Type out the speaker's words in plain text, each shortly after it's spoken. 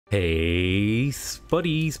Hey,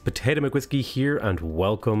 Spuddies PotatoMcWhiskey here, and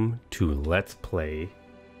welcome to Let's Play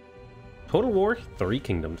Total War 3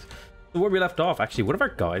 Kingdoms. So where we left off, actually, one of our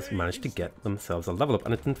guys managed to get themselves a level up,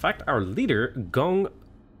 and it's in fact our leader, Gongsun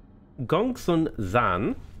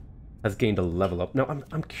Zan, has gained a level up. Now,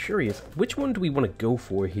 I'm curious, which one do we want to go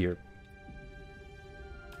for here?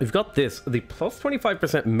 We've got this, the plus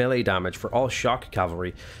 25% melee damage for all shock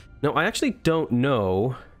cavalry. Now, I actually don't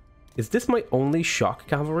know... Is this my only shock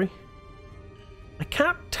cavalry? I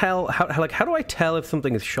can't tell how do I tell if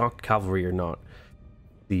something is shock cavalry or not?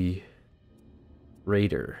 The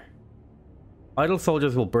raider. Idle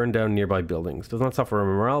soldiers will burn down nearby buildings. Does not suffer a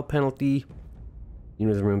morale penalty.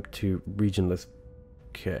 Units room to regionless.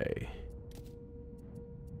 Okay.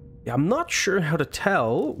 Yeah, I'm not sure how to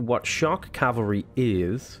tell what shock cavalry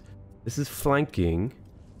is. This is flanking.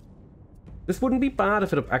 This wouldn't be bad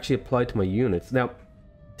if it actually applied to my units. Now,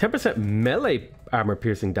 10% melee armor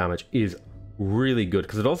piercing damage is really good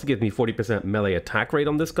because it also gives me 40% melee attack rate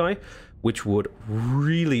on this guy, which would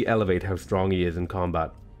really elevate how strong he is in combat.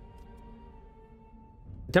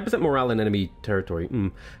 10% morale in enemy territory.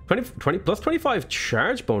 20 plus 25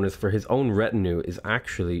 charge bonus for his own retinue is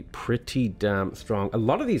actually pretty damn strong. A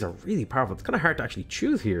lot of these are really powerful. It's kind of hard to actually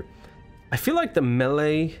choose here. I feel like the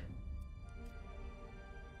melee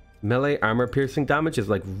armor piercing damage is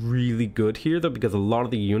like really good here though, because a lot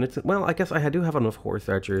of the units, well, I guess I do have enough horse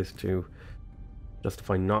archers to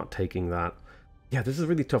justify not taking that. Yeah, this is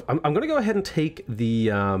really tough. I'm gonna go ahead and take the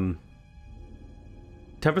 10%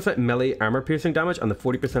 melee armor piercing damage and the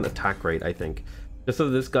 40% attack rate, I think, just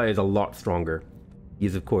so this guy is a lot stronger.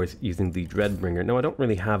 He's of course using the Dreadbringer. No, I don't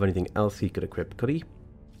really have anything else he could equip, could he?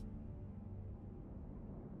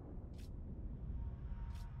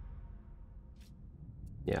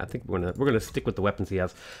 Yeah, I think we're gonna stick with the weapons he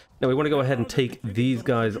has. Now we want to go ahead and take these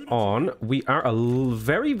guys on. We are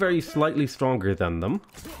very slightly stronger than them,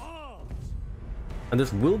 and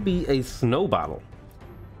this will be a snow battle.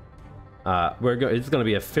 It's going to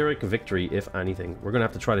be a Pyrrhic victory, if anything. We're going to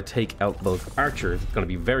have to try to take out those archers. It's going to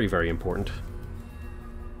be very important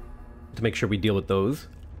to make sure we deal with those.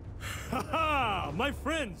 Ha! My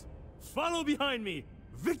friends, follow behind me.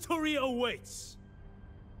 Victory awaits.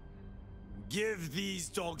 Give these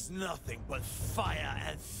dogs nothing but fire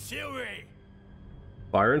and fury.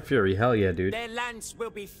 Fire and fury, hell yeah, dude. Their lands will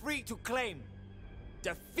be free to claim.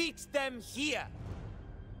 Defeat them here.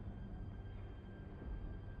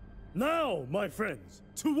 Now, my friends,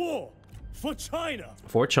 to war for China.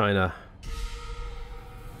 For China.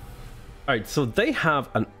 Alright, so they have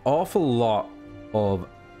an awful lot of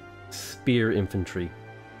spear infantry.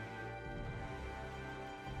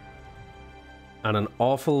 And an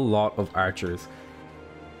awful lot of archers.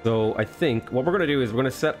 So I think what we're going to do is we're going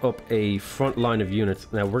to set up a front line of units.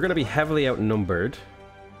 Now we're going to be heavily outnumbered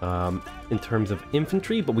in terms of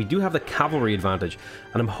infantry, but we do have the cavalry advantage,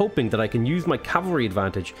 and I'm hoping that I can use my cavalry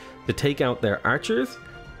advantage to take out their archers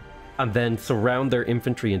and then surround their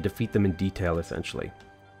infantry and defeat them in detail, essentially.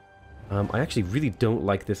 I actually really don't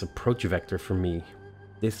like this approach vector for me.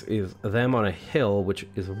 This is them on a hill, which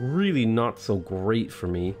is really not so great for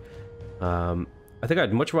me. I think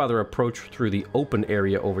I'd much rather approach through the open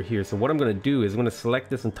area over here. So what I'm going to do is I'm going to select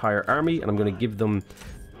this entire army, and I'm going to give them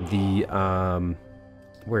the,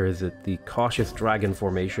 where is it? The Cautious Dragon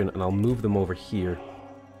formation, and I'll move them over here.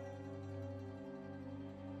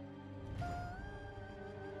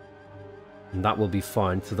 And that will be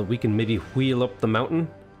fine, so that we can maybe wheel up the mountain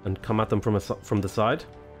and come at them from the side.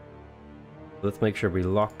 Let's make sure we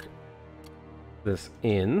lock this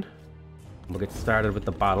in. We'll get started with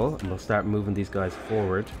the battle, and we'll start moving these guys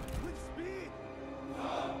forward.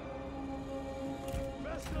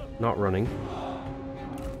 Not running.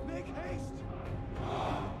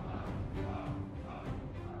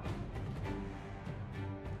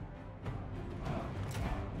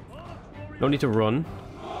 No need to run.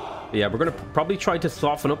 But yeah, we're going to probably try to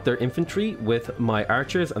soften up their infantry with my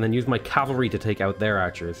archers, and then use my cavalry to take out their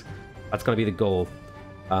archers. That's going to be the goal.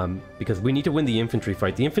 Because we need to win the infantry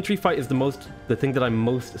fight. The infantry fight is the thing that I'm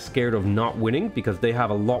most scared of not winning, because they have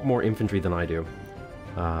a lot more infantry than I do.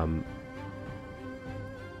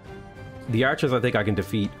 The archers I think I can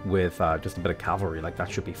defeat with just a bit of cavalry. Like, that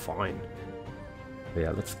should be fine. But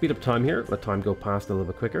yeah, let's speed up time here. Let time go past a little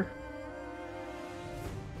bit quicker.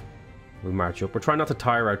 We'll march up. We're trying not to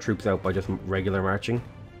tire our troops out by just regular marching.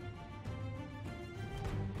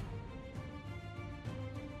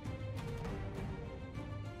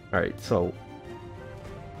 Alright, so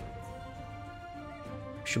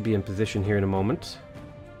should be in position here in a moment.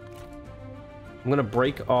 I'm going to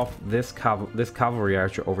break off this cavalry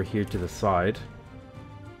archer over here to the side.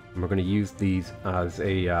 And we're going to use these as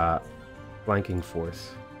a flanking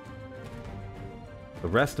force. The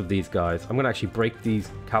rest of these guys, I'm going to actually break these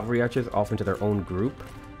cavalry archers off into their own group.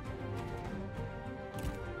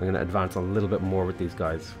 I'm going to advance a little bit more with these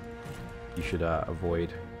guys. You should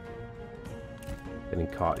avoid getting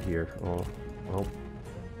caught here. Oh, well.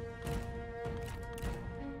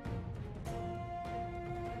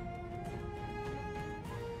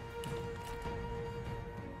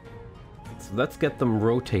 So let's get them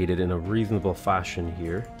rotated in a reasonable fashion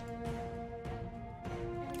here.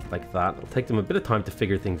 Like that. It'll take them a bit of time to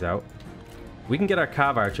figure things out. We can get our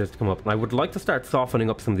cav archers to come up, and I would like to start softening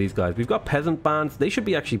up some of these guys. We've got peasant bands. They should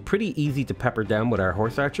be actually pretty easy to pepper down with our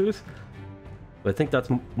horse archers. But I think that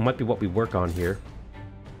might be what we work on here.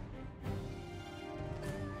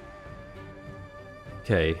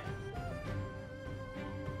 Okay.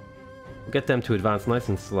 We'll get them to advance nice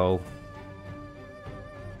and slow.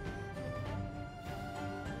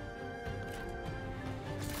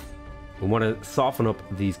 We want to soften up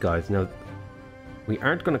these guys. Now, we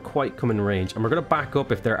aren't going to quite come in range, and we're going to back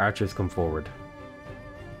up if their archers come forward.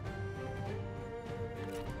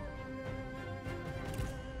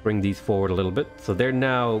 Bring these forward a little bit. So they're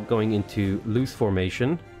now going into loose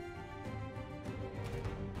formation,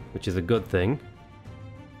 which is a good thing.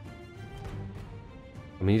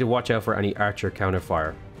 And we need to watch out for any archer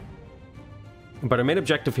counterfire. But our main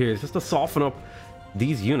objective here is just to soften up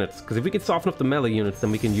these units, because if we can soften up the melee units,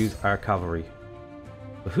 then we can use our cavalry.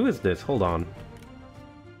 But who is this? Hold on.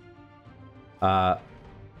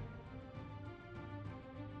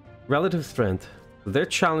 Relative strength. They're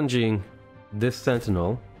challenging this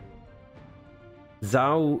sentinel.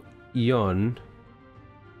 Zhao Yun.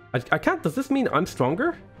 I can't. Does this mean I'm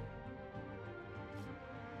stronger?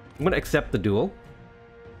 I'm going to accept the duel.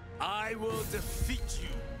 I will defeat you.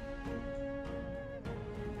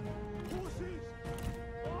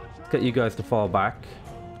 Get you guys to fall back.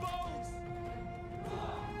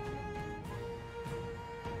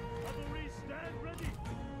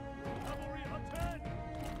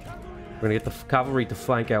 We're gonna get the cavalry to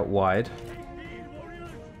flank out wide.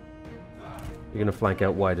 You're gonna flank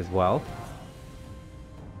out wide as well.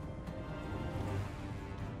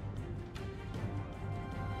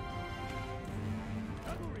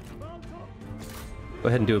 Go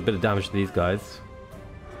ahead and do a bit of damage to these guys.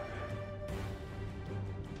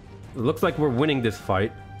 It looks like we're winning this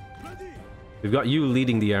fight. We've got you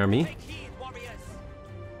leading the army.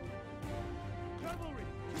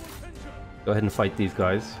 Go ahead and fight these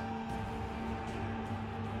guys.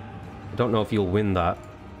 I don't know if you'll win that.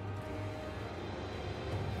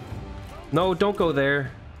 No, don't go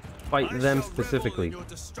there. Fight them specifically.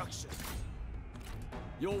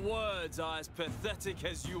 Your words are as pathetic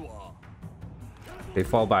as you are. Okay,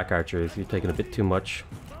 fall back, archers. You're taking a bit too much.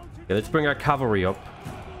 Okay, let's bring our cavalry up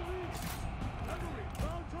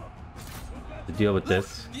to deal with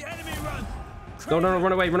this. No,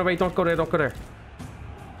 run away, don't go there, don't go there.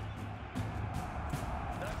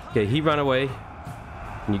 Okay, he ran away.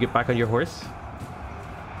 Can you get back on your horse?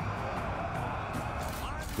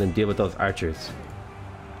 Then deal with those archers.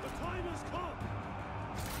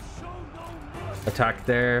 Attack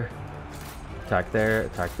there. Attack there,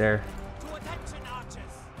 attack there.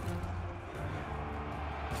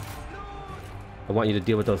 I want you to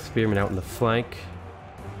deal with those spearmen out in the flank.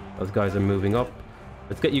 Those guys are moving up.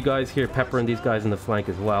 Let's get you guys here peppering these guys in the flank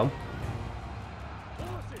as well.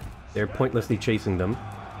 They're pointlessly chasing them.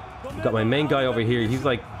 We've got my main guy over here. He's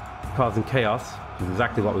like causing chaos. Which is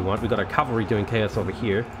exactly what we want. We've got our cavalry doing chaos over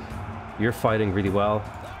here. You're fighting really well.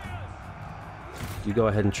 You go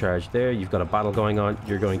ahead and charge there. You've got a battle going on.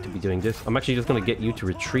 You're going to be doing this. I'm actually just going to get you to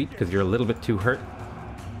retreat because you're a little bit too hurt.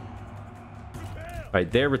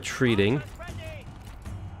 Alright, they're retreating.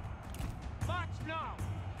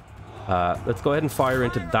 Let's go ahead and fire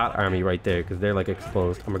into that army right there because they're like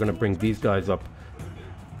exposed. And we're going to bring these guys up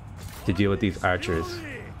to deal with these archers.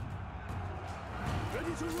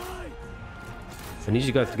 I need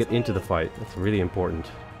you guys to get into the fight. That's really important.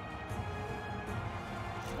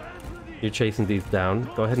 You're chasing these down.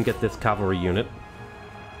 Go ahead and get this cavalry unit.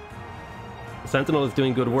 The Sentinel is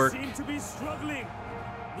doing good work.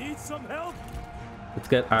 Let's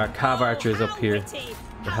get our cav archers up here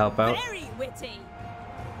to help out.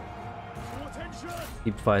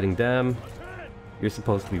 Keep fighting them. You're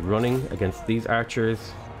supposed to be running against these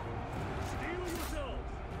archers.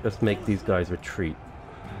 Just make these guys retreat.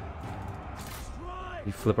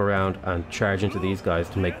 You flip around and charge into these guys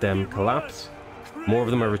to make them collapse. More of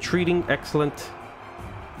them are retreating. Excellent.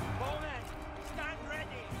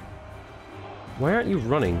 Why aren't you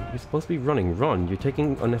running? You're supposed to be running. Run. You're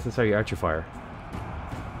taking unnecessary archer fire.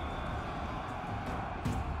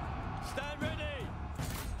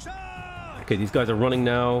 Okay, these guys are running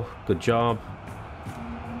now. Good job.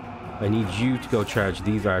 I need you to go charge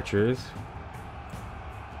these archers.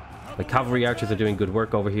 The cavalry archers are doing good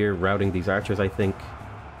work over here, routing these archers, I think.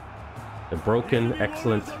 They're broken.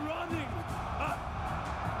 Excellent.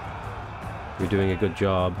 You're doing a good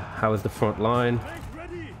job. How is the front line?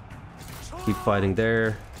 Keep fighting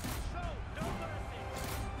there.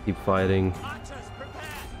 Keep fighting.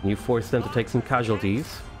 You force them to take some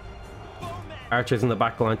casualties. Archers in the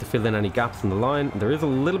back line to fill in any gaps in the line. There is a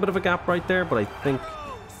little bit of a gap right there, but I think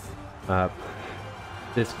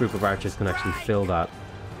this group of archers can actually fill that.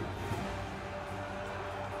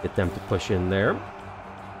 Get them to push in there.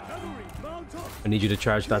 I need you to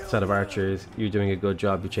charge that set of archers. You're doing a good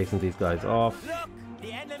job. You're chasing these guys off.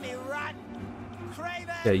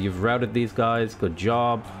 Yeah, you've routed these guys. Good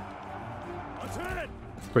job.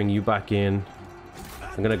 Let's bring you back in.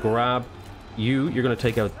 I'm going to grab you. You're going to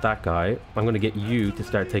take out that guy. I'm going to get you to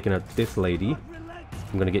start taking out this lady.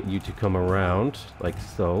 I'm going to get you to come around like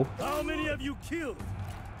so. How many have you killed?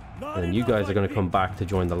 And you guys are going to come back to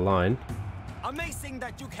join the line. Amazing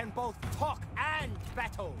that you can both talk and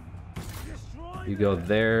battle. You go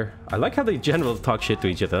there. I like how the generals talk shit to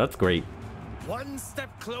each other. That's great. One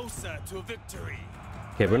step closer to victory.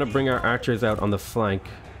 Okay, we're going to bring our archers out on the flank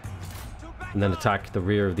and then attack the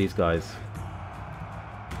rear of these guys.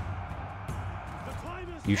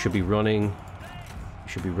 You should be running. You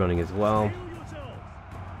should be running as well.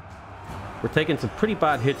 We're taking some pretty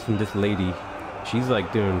bad hits from this lady. She's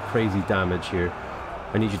like doing crazy damage here.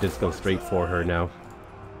 I need you to just go straight for her now.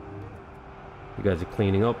 You guys are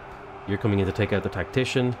cleaning up. You're coming in to take out the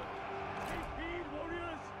tactician.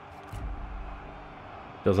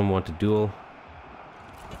 Doesn't want to duel.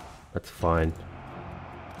 That's fine.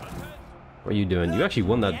 What are you doing? You actually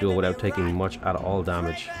won that duel without taking much at all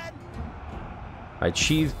damage. Alright,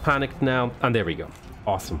 she's panicked now. And there we go.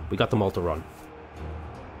 Awesome. We got them all to run.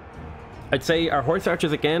 I'd say our horse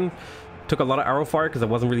archers again took a lot of arrow fire because I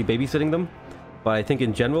wasn't really babysitting them. But I think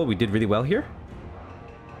in general we did really well here.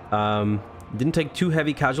 Didn't take too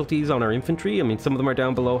heavy casualties on our infantry. I mean, some of them are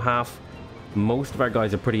down below half. Most of our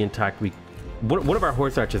guys are pretty intact. One of our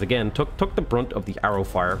horse archers again took the brunt of the arrow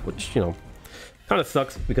fire, which, you know, kind of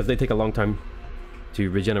sucks because they take a long time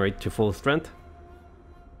to regenerate to full strength.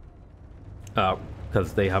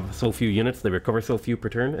 Because they have so few units, they recover so few per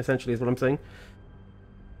turn, essentially, is what I'm saying.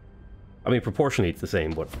 I mean, proportionally it's the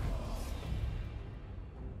same, but...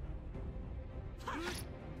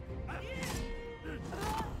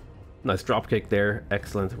 Nice dropkick there.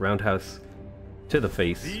 Excellent. Roundhouse to the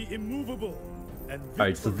face.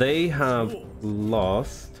 Alright, so they have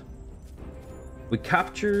lost. We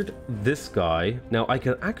captured this guy. Now, I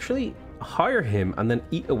could actually hire him and then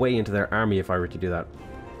eat away into their army if I were to do that.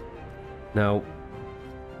 Now,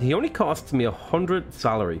 he only costs me 100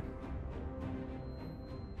 salary.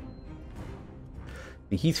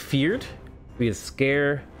 He's feared. He is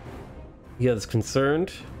scared. He is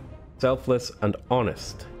concerned, selfless, and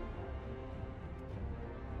honest.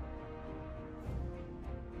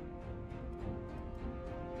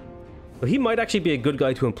 So he might actually be a good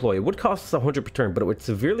guy to employ. It would cost us 100 per turn, but it would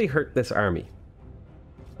severely hurt this army.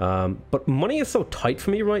 But money is so tight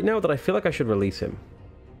for me right now that I feel like I should release him.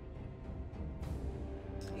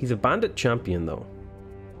 He's a bandit champion, though.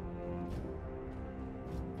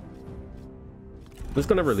 I'm just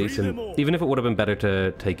going to release him. Even if it would have been better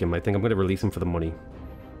to take him, I think I'm going to release him for the money.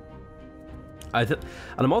 And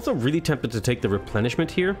I'm also really tempted to take the replenishment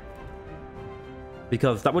here,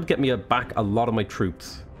 because that would get me back a lot of my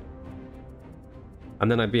troops. And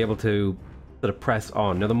then I'd be able to sort of press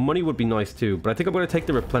on. Now, the money would be nice too, but I think I'm going to take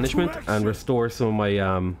the replenishment and restore some of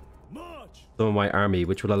my army,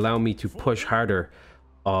 which will allow me to push harder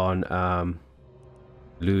on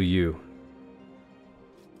Lu Yu.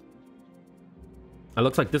 It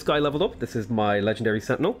looks like this guy leveled up. This is my legendary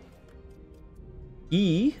sentinel.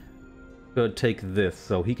 He could take this,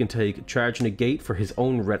 so he can take charge negate for his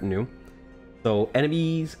own retinue. So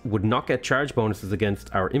enemies would not get charge bonuses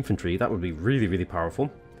against our infantry. That would be really, really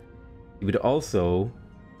powerful. He would also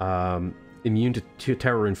immune to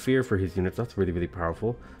terror and fear for his units. That's really, really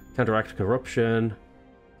powerful. Counteract corruption.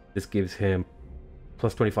 This gives him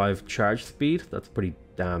plus 25 charge speed. That's pretty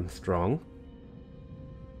damn strong.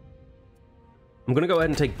 I'm going to go ahead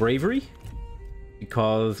and take bravery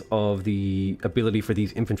because of the ability for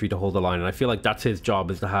these infantry to hold the line. And I feel like that's his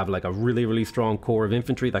job, is to have like a really, really strong core of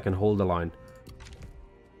infantry that can hold the line.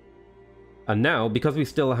 And now, because we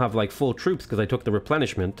still have like full troops, because I took the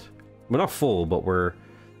replenishment, we're not full, but we're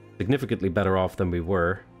significantly better off than we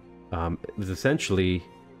were. It was essentially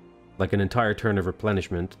like an entire turn of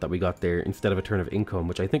replenishment that we got there instead of a turn of income,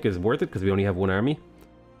 which I think is worth it because we only have one army.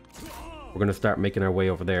 We're going to start making our way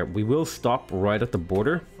over there. We will stop right at the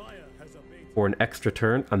border for an extra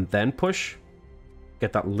turn and then push.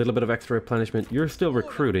 Get that little bit of extra replenishment. You're still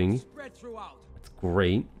recruiting. That's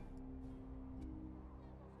great.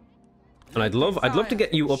 And I'd love to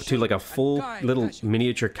get you up to like a full little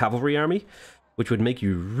miniature cavalry army, which would make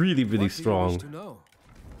you really, really strong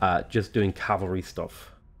at just doing cavalry stuff.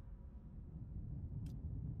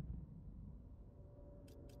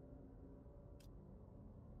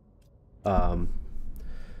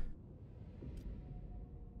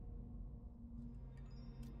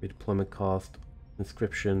 Redeployment cost,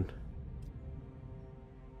 inscription,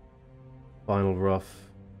 final rough,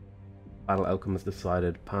 battle outcome is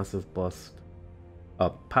decided, passive bust,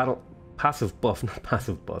 passive buff, not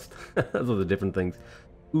passive bust. Those are the different things.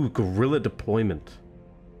 Ooh, guerrilla deployment.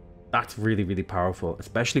 That's really, really powerful,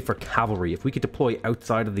 especially for cavalry. If we could deploy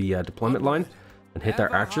outside of the deployment line and hit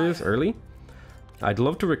our archers early. I'd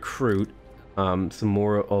love to recruit some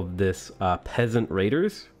more of this peasant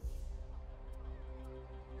raiders.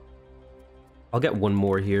 I'll get one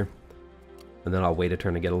more here, and then I'll wait a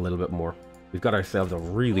turn to get a little bit more. We've got ourselves a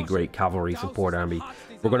really great cavalry support army.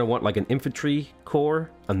 We're going to want like an infantry corps,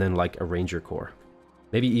 and then like a ranger corps.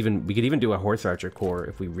 Maybe even, we could even do a horse archer corps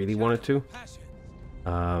if we really wanted to.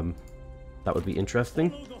 That would be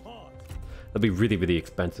interesting. That'd be really, really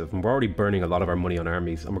expensive, and we're already burning a lot of our money on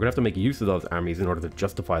armies, and we're going to have to make use of those armies in order to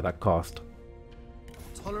justify that cost.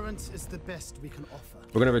 Tolerance is the best we can offer.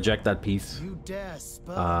 We're going to reject that piece. You dare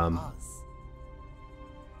spur us.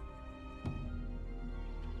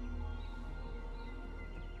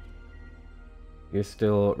 You're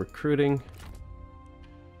still recruiting.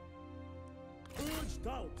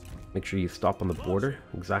 Make sure you stop on the border.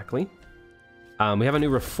 Exactly. We have a new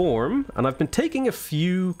reform, and I've been taking a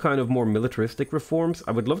few kind of more militaristic reforms.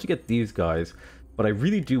 I would love to get these guys, but I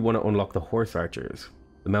really do want to unlock the horse archers,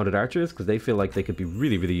 the mounted archers, because they feel like they could be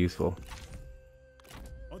really, really useful.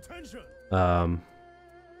 Now,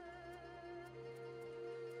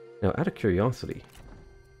 out of curiosity,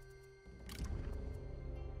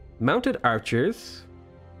 mounted archers.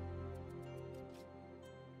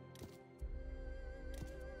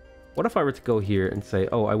 What if I were to go here and say,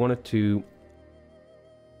 oh, I wanted to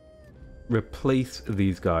replace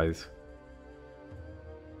these guys?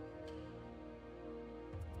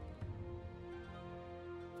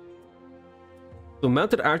 So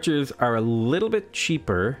mounted archers are a little bit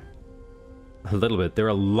cheaper. A little bit. They're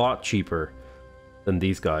a lot cheaper than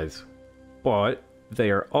these guys. But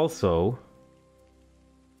they are also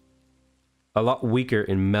a lot weaker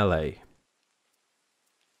in melee.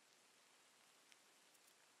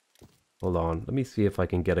 Hold on. Let me see if I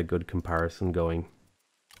can get a good comparison going.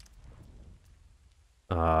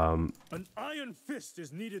 An iron fist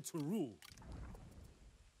is needed to rule.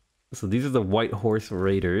 So these are the White Horse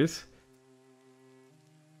Raiders.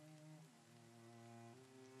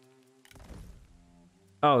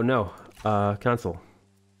 Oh no, cancel.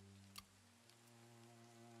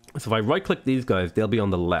 So if I right click these guys, they'll be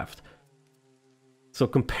on the left. So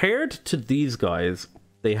compared to these guys,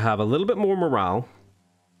 they have a little bit more morale.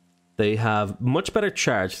 They have much better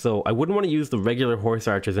charge, so I wouldn't want to use the regular horse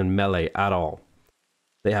archers in melee at all.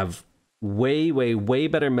 They have way, way, way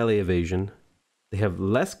better melee evasion. They have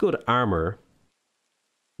less good armor.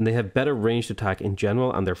 And they have better ranged attack in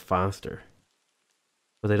general, and they're faster.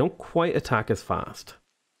 But they don't quite attack as fast.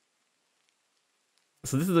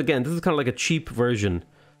 So this is, again, this is kind of like a cheap version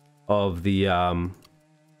of the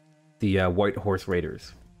White Horse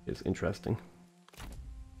Raiders. It's interesting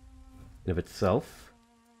in of itself.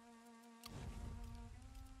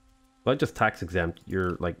 But just tax exempt,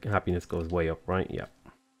 your like happiness goes way up, right? Yeah.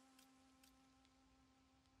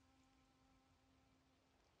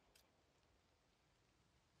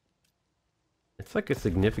 It's like a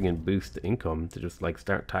significant boost to income to just like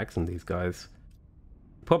start taxing these guys.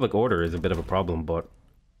 Public order is a bit of a problem, but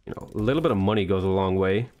you know, a little bit of money goes a long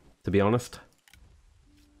way, to be honest.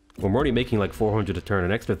 When we're already making like 400 a turn,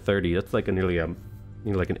 an extra 30, that's like a nearly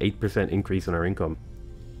like an 8% increase in our income.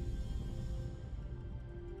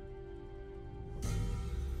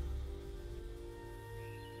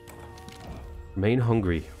 Remain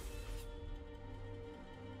hungry.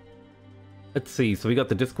 Let's see, so we got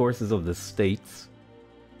the discourses of the states.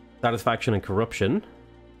 Satisfaction and corruption.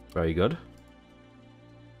 Very good.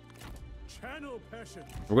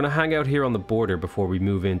 We're going to hang out here on the border before we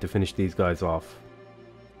move in to finish these guys off.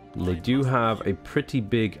 And they do have a pretty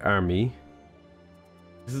big army.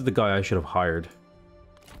 This is the guy I should have hired.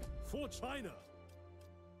 For China.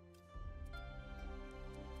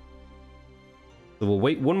 So we'll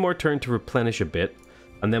wait one more turn to replenish a bit,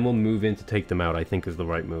 and then we'll move in to take them out, I think is the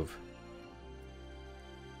right move.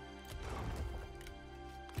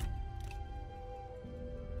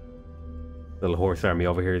 Little horse army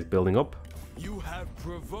over here is building up. You have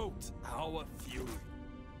provoked our feud.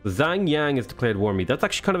 Zhang Yang is declared war on me. That's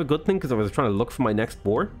actually kind of a good thing because I was trying to look for my next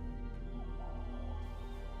war.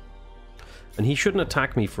 And he shouldn't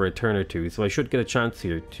attack me for a turn or two, so I should get a chance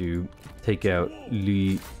here to take out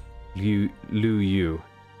Lu Yu.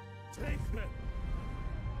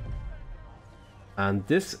 And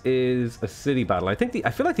this is a city battle. I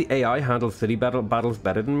feel like the AI handles city battles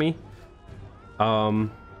better than me.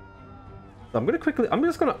 I'm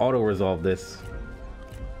just gonna auto resolve this.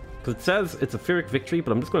 Because it says it's a Pyrrhic victory,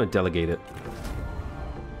 but I'm just gonna delegate it.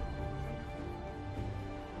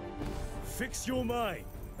 Fix your mind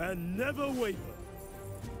and never waver.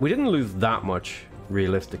 We didn't lose that much,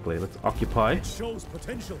 realistically. Let's occupy. It shows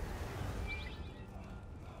potential.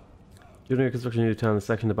 During construction new town,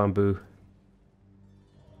 section of bamboo.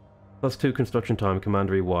 +2 construction time,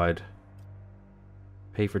 commandery wide.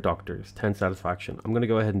 Pay for doctors, 10 satisfaction. I'm gonna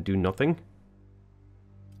go ahead and do nothing.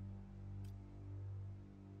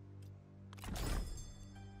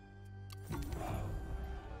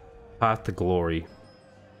 Path to glory.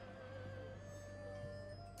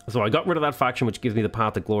 So I got rid of that faction, which gives me the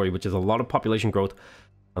path to glory, which is a lot of population growth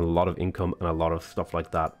and a lot of income and a lot of stuff like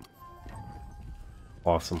that.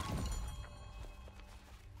 Awesome.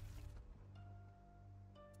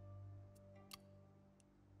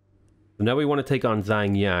 So now we want to take on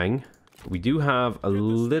Zhang Yang. We do have a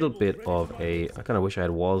little bit of a... I kind of wish I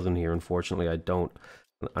had walls in here. Unfortunately, I don't.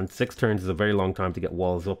 And 6 turns is a very long time to get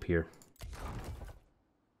walls up here.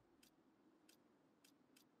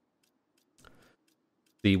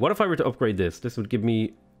 See, what if I were to upgrade this? This would give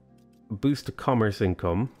me a boost to commerce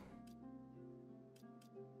income.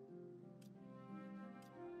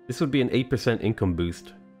 This would be an 8% income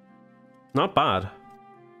boost. Not bad.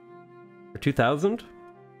 For 2,000?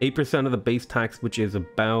 8% of the base tax, which is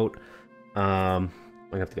about... I'm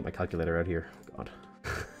gonna have to get my calculator out here. God.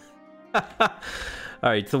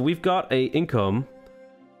 Alright, so we've got a income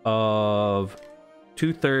of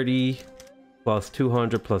 230 plus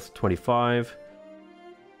 200 plus 25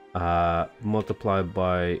 multiplied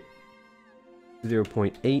by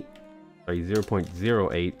 0.8, sorry,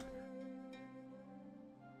 0.08.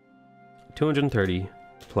 230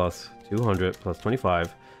 plus 200 plus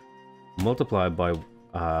 25 multiplied by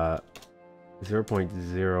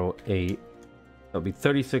 0.08. That'll be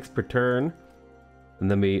 36 per turn,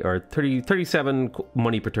 and then we are 37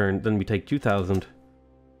 money per turn. Then we take 2,000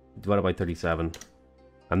 divided by 37,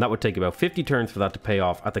 and that would take about 50 turns for that to pay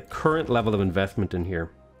off at the current level of investment in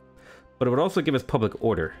here. But it would also give us public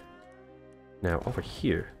order. Now over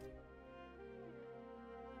here,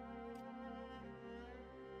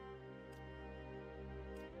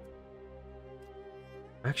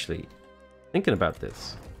 actually thinking about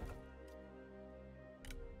this,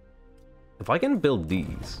 if I can build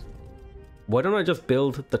these, why don't I just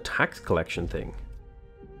build the tax collection thing?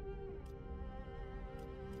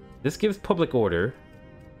 This gives public order,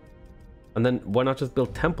 and then why not just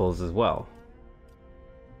build temples as well?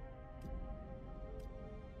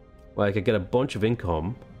 Well, I could get a bunch of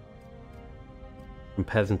income from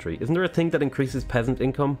peasantry. Isn't there a thing that increases peasant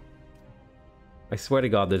income? I swear to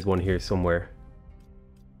God there's one here somewhere.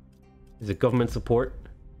 Is it government support?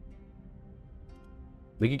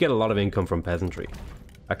 We could get a lot of income from peasantry.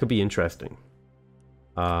 That could be interesting.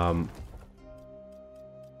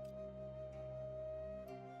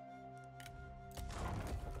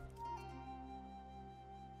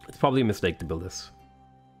 It's probably a mistake to build this,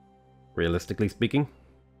 realistically speaking.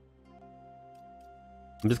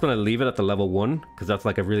 I'm just going to leave it at the level 1, because that's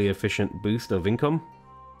like a really efficient boost of income.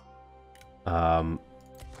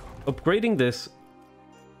 Upgrading this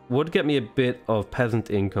would get me a bit of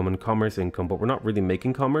peasant income and commerce income, but we're not really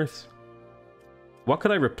making commerce. What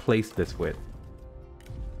could I replace this with?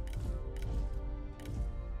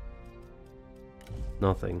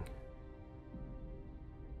 Nothing.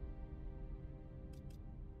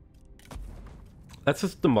 Let's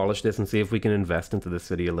just demolish this and see if we can invest into the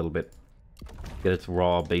city a little bit. Get its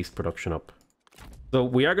raw base production up. So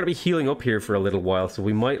we are going to be healing up here for a little while, so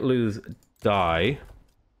we might lose Dai.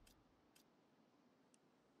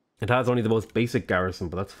 It has only the most basic garrison,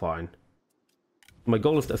 but that's fine. My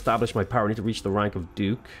goal is to establish my power. I need to reach the rank of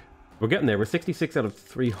Duke. We're getting there. We're 66 out of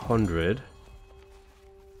 300.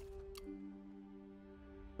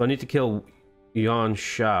 So I need to kill Yuan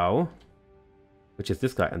Shao, which is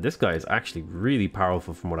this guy. And this guy is actually really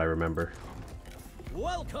powerful from what I remember.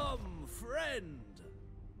 Welcome, friend.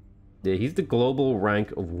 Yeah, he's the global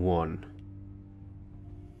rank of 1.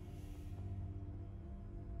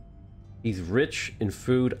 He's rich in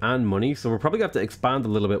food and money, so we're probably going to have to expand a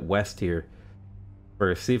little bit west here.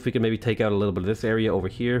 First, see if we can maybe take out a little bit of this area over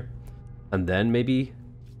here. And then maybe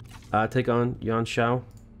take on Yan Shao.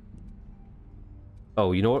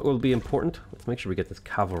 Oh, you know what will be important? Let's make sure we get this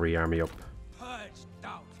cavalry army up. Purged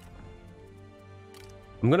out.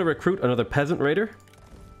 I'm going to recruit another peasant raider.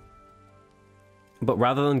 But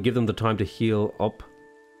rather than give them the time to heal up,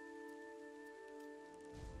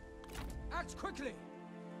 Act quickly.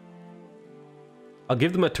 I'll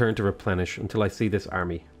give them a turn to replenish until I see this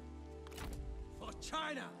army. For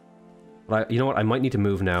China. But you know what? I might need to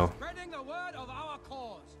move now. Spreading the word of our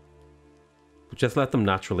cause. Just let them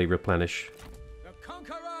naturally replenish The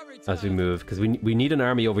conqueror returns. as we move. Because we need an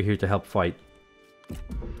army over here to help fight.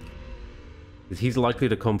 Because he's likely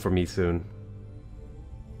to come for me soon.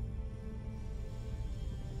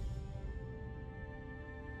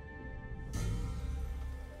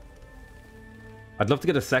 I'd love to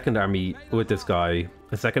get a second army with this guy.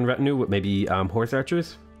 A second retinue with maybe horse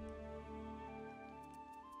archers.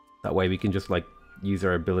 That way we can just like use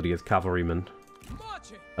our ability as cavalrymen.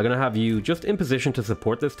 Marching. I'm gonna have you just in position to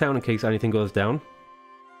support this town in case anything goes down.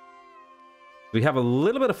 We have a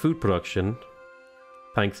little bit of food production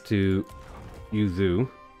thanks to Yuzu.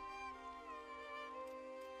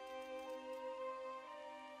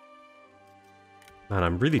 Man,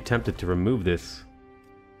 I'm really tempted to remove this.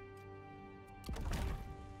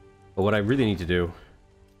 But what I really need to do,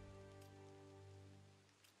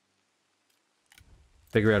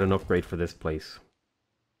 figure out an upgrade for this place.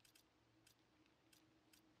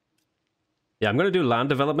 Yeah, I'm going to do land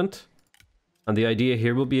development. And the idea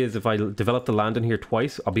here will be is if I develop the land in here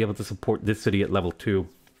twice, I'll be able to support this city at level 2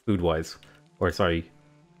 food-wise. Or sorry,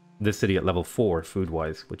 this city at level 4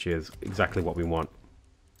 food-wise, which is exactly what we want.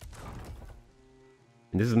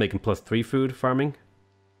 And this is making +3 food farming.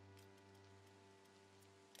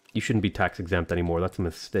 You shouldn't be tax exempt anymore. That's a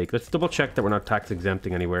mistake. Let's double check that we're not tax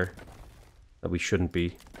exempting anywhere that we shouldn't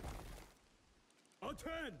be.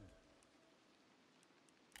 Attend.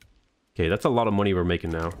 Okay, that's a lot of money we're making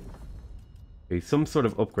now. Okay, some sort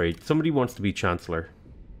of upgrade. Somebody wants to be Chancellor.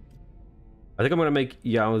 I think I'm going to make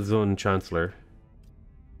Yao Zun Chancellor.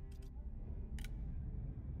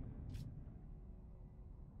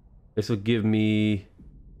 This will give me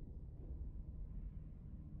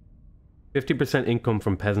 50% income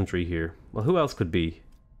from peasantry here. Well, who else could be?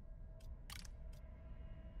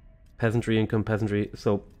 Peasantry income, peasantry.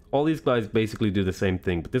 So all these guys basically do the same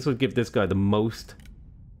thing, but this would give this guy the most.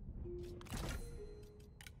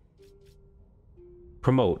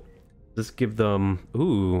 Promote. Just give them...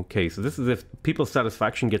 Ooh, okay, so this is if people's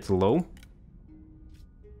satisfaction gets low.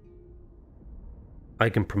 I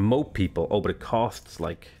can promote people. Oh, but it costs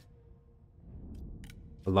like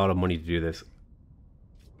a lot of money to do this.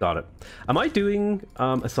 Got it. Am I doing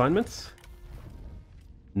assignments?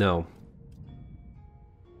 No.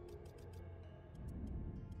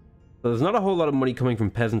 So there's not a whole lot of money coming from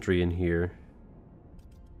peasantry in here.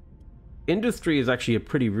 Industry is actually a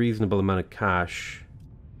pretty reasonable amount of cash.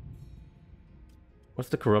 What's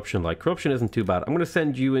the corruption like? Corruption isn't too bad. I'm going to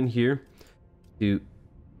send you in here to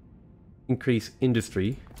increase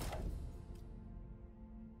industry.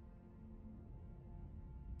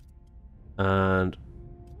 And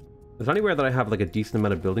is there anywhere that I have like a decent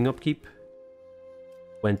amount of building upkeep?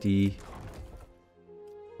 20.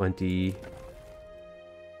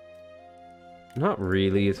 Not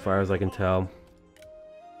really, as far as I can tell.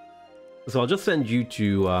 So I'll just send you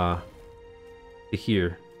to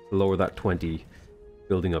here to lower that 20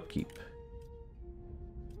 building upkeep.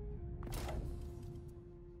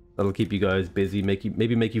 That'll keep you guys busy,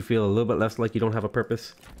 maybe make you feel a little bit less like you don't have a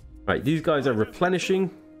purpose. Right, these guys are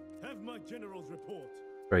replenishing. Have my general's report.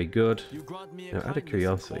 Very good. You grant me a Now, out of kindness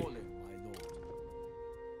curiosity. calling,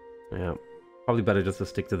 my lord. Yeah, probably better just to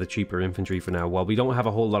stick to the cheaper infantry for now. While we don't have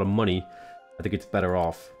a whole lot of money, I think it's better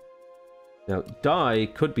off. Now, Dai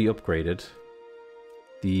could be upgraded.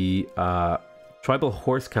 The tribal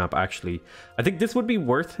horse camp, actually. I think this would be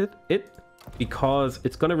worth it because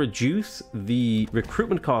it's going to reduce the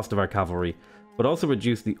recruitment cost of our cavalry, but also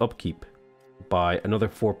reduce the upkeep by another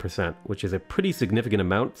 4%, which is a pretty significant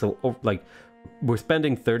amount. So, like, we're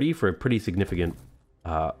spending 30 for a pretty significant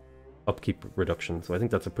upkeep reduction. So I think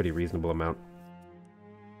that's a pretty reasonable amount.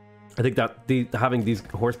 I think that having these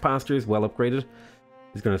horse pastures well upgraded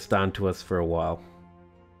is going to stand to us for a while.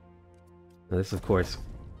 Now this, of course,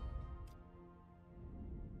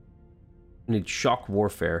 we need shock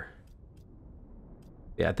warfare.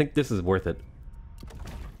 Yeah, I think this is worth it.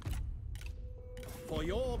 For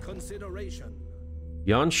your consideration.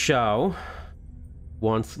 Yan Shao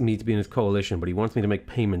wants me to be in his coalition, but he wants me to make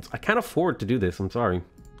payments. I can't afford to do this, I'm sorry.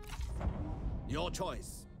 Your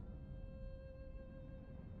choice.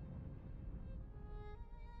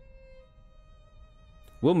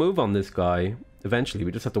 We'll move on this guy eventually.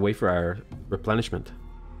 We just have to wait for our replenishment.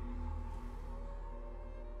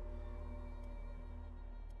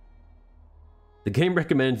 The game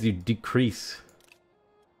recommends you decrease.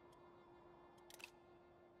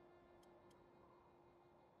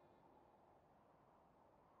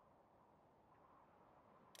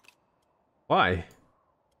 Why?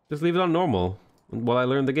 Just leave it on normal while I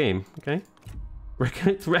learn the game, okay?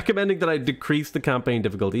 It's recommending that I decrease the campaign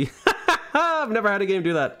difficulty. I've never had a game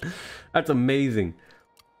do that. That's amazing.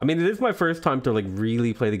 I mean, it is my first time to like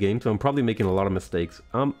really play the game, so I'm probably making a lot of mistakes.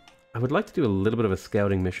 I would like to do a little bit of a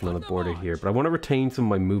scouting mission on the border here, but I want to retain some of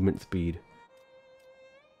my movement speed.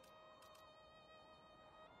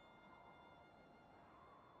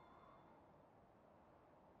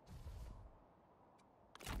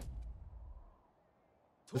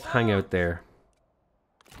 Just hang out there.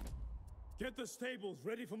 Get the stables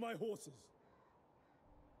ready for my horses.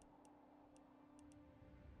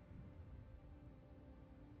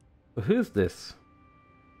 But who's this?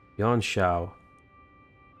 Yan Shao.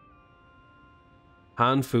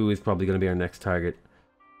 Han Fu is probably going to be our next target.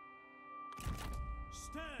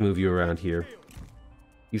 Move you around here.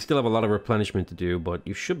 You still have a lot of replenishment to do, but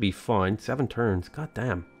you should be fine. 7 turns. God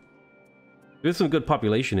damn. There's some good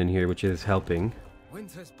population in here, which is helping.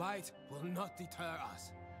 Winter's bite will not deter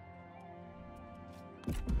us.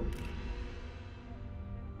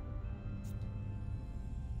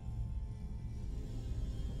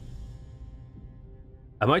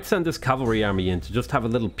 I might send this cavalry army in to just have a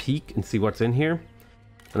little peek and see what's in here.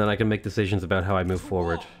 And then I can make decisions about how I move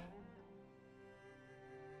forward.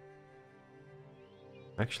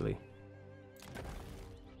 Actually.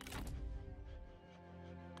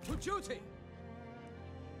 Let's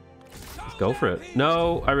go for it.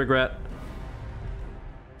 No, I regret.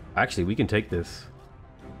 Actually, we can take this.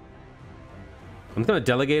 I'm going to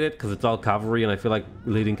delegate it because it's all cavalry and I feel like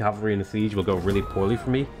leading cavalry in a siege will go really poorly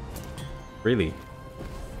for me. Really.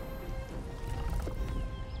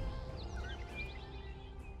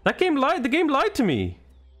 That game lied. The game lied to me.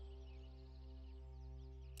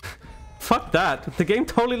 Fuck that. The game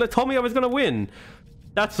totally told me I was going to win.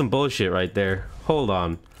 That's some bullshit right there. Hold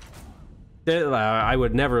on. I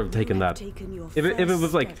would never have taken that. If it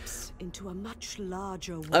was like... into a much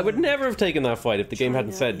larger world. I would never have taken that fight if the game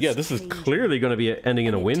hadn't said, yeah, this is clearly going to be ending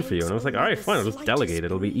in a win for you. And I was like, alright, fine, I'll just delegate it.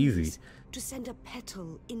 It'll be easy. To send a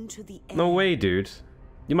petal into the air. No way, dude.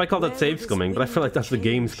 You might call that save scumming, but I feel like that's the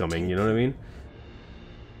game scumming, you know what I mean?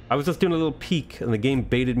 I was just doing a little peek and the game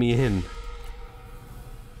baited me in.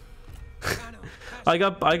 I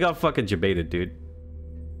got fucking jebaited, dude.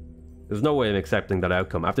 There's no way I'm accepting that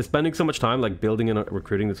outcome. After spending so much time like building and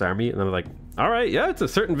recruiting this army, and then I'm like, alright, yeah, it's a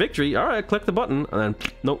certain victory. Alright, click the button, and then,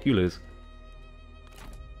 nope, you lose.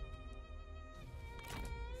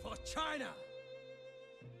 For China.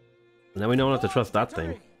 And then we don't have to trust that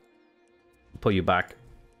thing. Pull you back.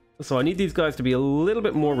 So I need these guys to be a little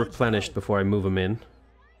bit more replenished before I move them in.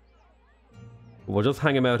 We'll just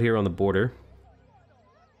hang them out here on the border.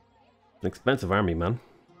 An expensive army, man.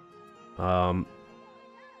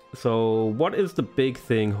 So what is the big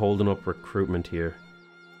thing holding up recruitment here?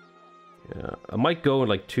 Yeah, I might go in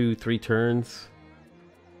like 2-3 turns.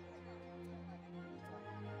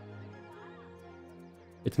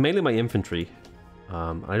 It's mainly my infantry.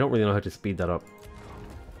 I don't really know how to speed that up.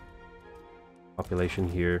 Population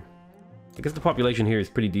here. I guess the population here is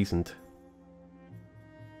pretty decent.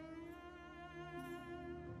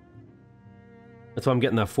 That's why I'm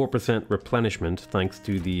getting that 4% replenishment thanks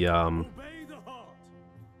to the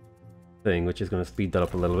thing, which is going to speed that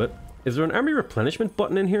up a little bit. Is there an army replenishment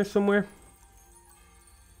button in here somewhere?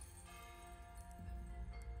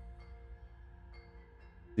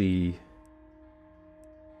 There's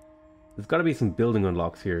got to be some building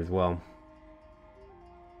unlocks here as well.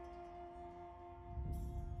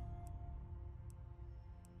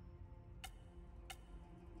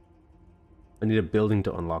 I need a building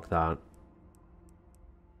to unlock that.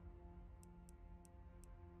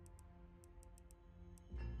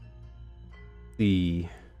 I'm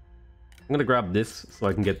gonna grab this so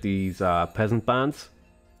I can get these peasant bands.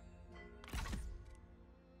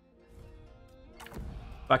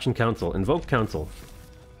 Faction Council. Invoke Council.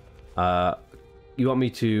 You want me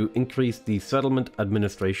to increase the settlement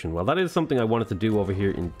administration. Well, that is something I wanted to do over here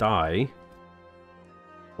in Dai.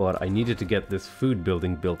 But I needed to get this food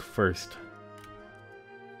building built first.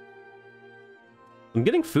 I'm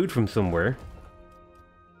getting food from somewhere.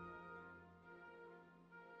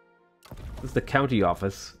 This is the county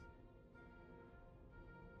office.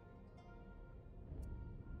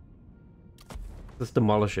 Let's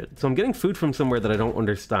demolish it. So I'm getting food from somewhere that I don't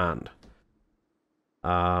understand.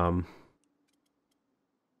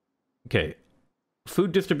 Okay.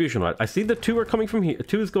 Food distribution, right? I see the 2 are coming from here.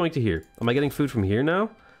 2 is going to here. Am I getting food from here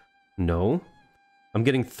now? No. I'm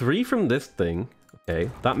getting 3 from this thing.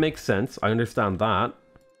 Okay, that makes sense. I understand that.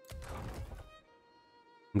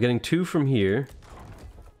 I'm getting 2 from here.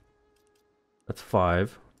 That's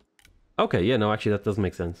 5. Okay, yeah, no, actually that does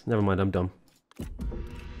make sense. Never mind, I'm dumb.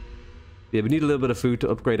 Yeah, we need a little bit of food to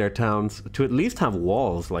upgrade our towns. To at least have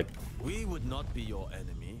walls, like... We would not be your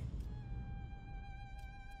enemy.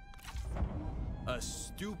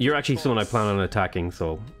 You're actually someone I plan on attacking,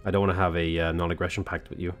 so I don't want to have a non-aggression pact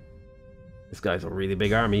with you. This guy's a really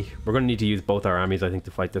big army. We're going to need to use both our armies, I think,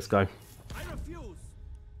 to fight this guy. I refuse.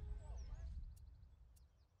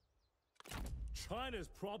 China's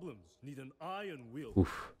problems need an iron will.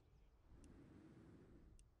 Oof.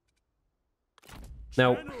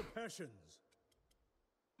 Now, Channel passions.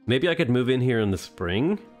 maybe I could move in here in the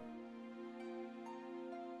spring.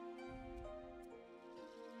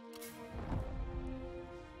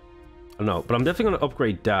 I don't know, but I'm definitely going to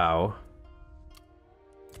upgrade Dao.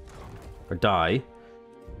 Or Dai.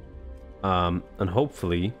 And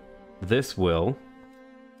hopefully this will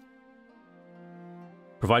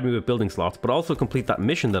provide me with building slots, but also complete that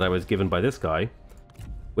mission that I was given by this guy,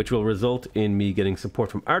 which will result in me getting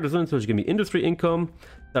support from artisans, which will give me industry income,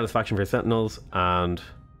 satisfaction for sentinels, and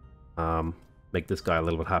make this guy a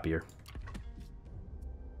little bit happier.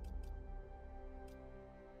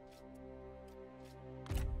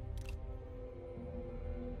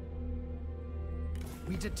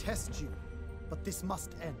 We detest you, but this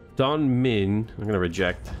must end. Don Min, I'm gonna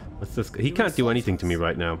reject. What's this? He can't do anything to me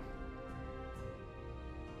right now.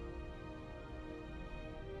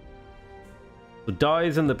 So Dai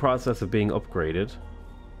is in the process of being upgraded.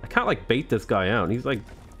 I can't like bait this guy out. He's like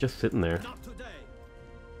just sitting there. Not today.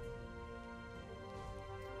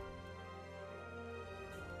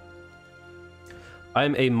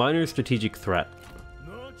 I'm a minor strategic threat.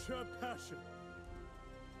 Nurture passion.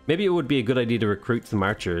 Maybe it would be a good idea to recruit some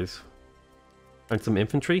archers and some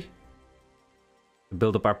infantry to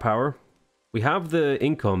build up our power. We have the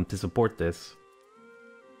income to support this.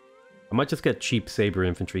 I might just get cheap saber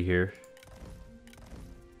infantry here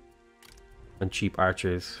and cheap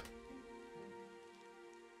archers.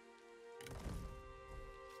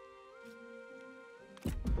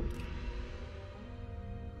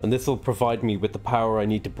 And this will provide me with the power I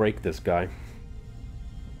need to break this guy.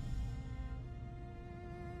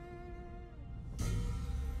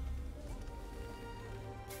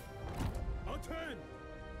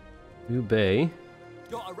 Bay.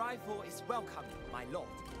 Your arrival is welcome, my lord.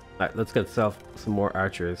 Alright, let's get some more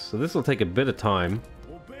archers. So this will take a bit of time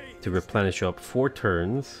to replenish up. 4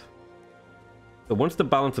 turns. So once the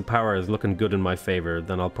balance of power is looking good in my favor,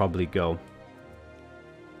 then I'll probably go.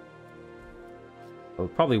 I'll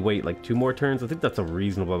probably wait like 2 more turns. I think that's a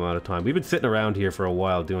reasonable amount of time. We've been sitting around here for a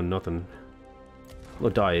while doing nothing.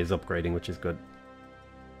 Lodai is upgrading, which is good.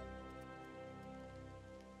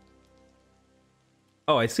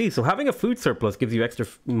 Oh, I see. So having a food surplus gives you extra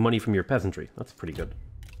money from your peasantry. That's pretty good.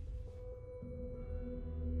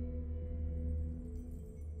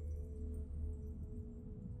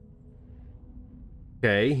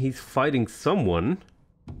 Okay, he's fighting someone.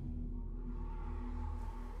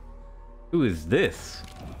 Who is this?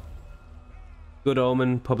 Good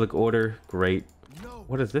omen, public order, great.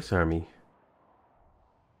 What is this army?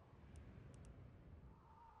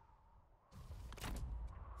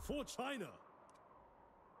 For China.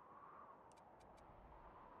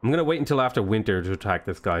 I'm gonna wait until after winter to attack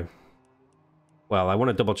this guy. Well, I want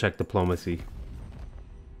to double check diplomacy.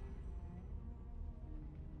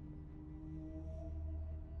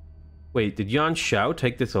 Wait, did Yan Shao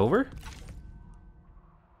take this over?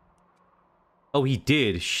 Oh, he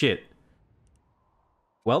did. Shit.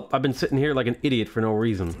 Well, I've been sitting here like an idiot for no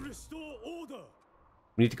reason. Restore order.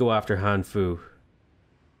 We need to go after Han Fu.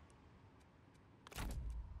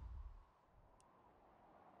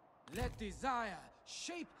 Let desire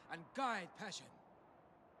shape and guide passion.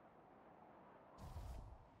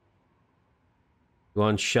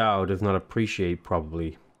 Yuan Shao does not appreciate,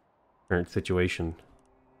 probably, current situation.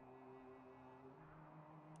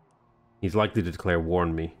 He's likely to declare war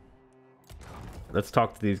on me. Let's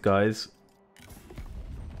talk to these guys.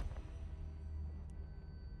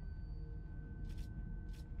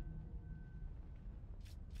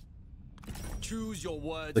 Choose your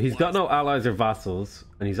words. So he's got no allies or vassals,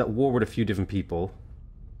 and he's at war with a few different people.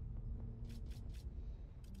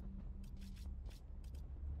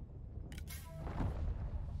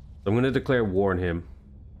 So I'm going to declare war on him.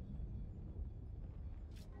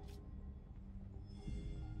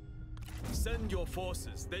 Send your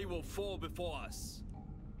forces. They will fall before us.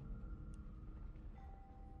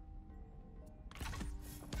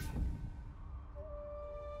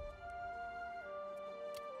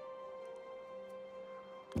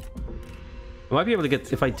 I might be able to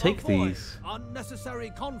get, if I take these. Unnecessary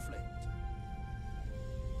conflict.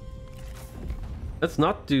 Let's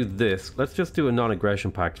not do this. Let's just do a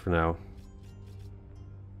non-aggression pact for now.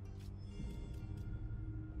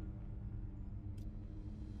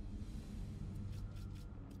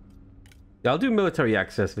 Yeah, I'll do military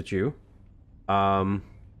access with you.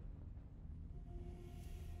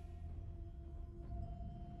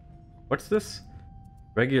 What's this?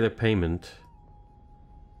 Regular payment.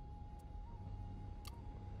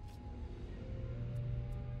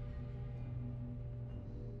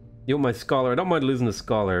 You want my scholar? I don't mind losing a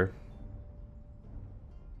scholar.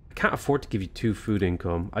 I can't afford to give you 2 food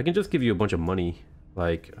income. I can just give you a bunch of money.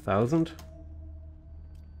 Like 1,000?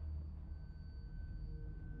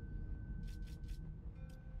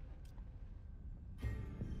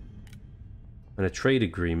 And a trade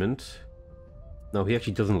agreement. No, he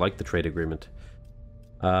actually doesn't like the trade agreement.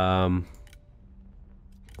 I've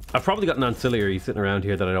probably got an ancillary sitting around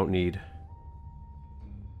here that I don't need.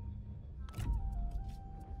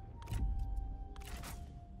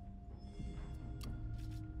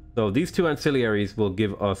 So these 2 ancillaries will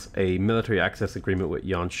give us a military access agreement with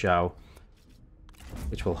Yan Shao,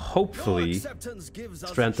 which will hopefully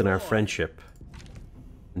strengthen our friendship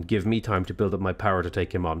and give me time to build up my power to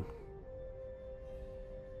take him on.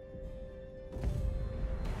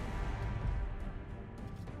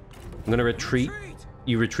 I'm gonna retreat.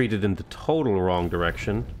 You retreated in the total wrong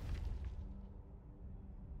direction.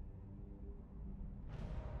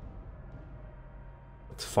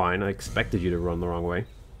 It's fine, I expected you to run the wrong way.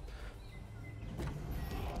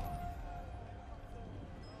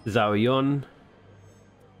 Zhao Yun.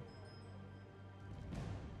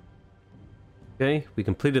 Okay, we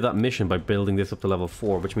completed that mission by building this up to level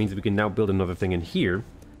 4, which means we can now build another thing in here.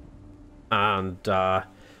 And, I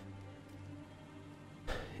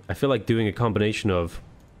feel like doing a combination of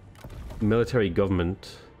military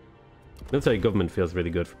government. Military government feels really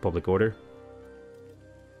good for public order.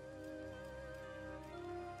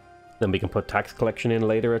 Then we can put tax collection in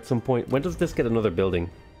later at some point. When does this get another building?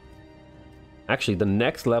 Actually, the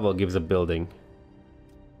next level gives a building.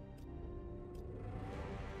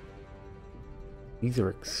 These are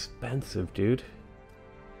expensive, dude.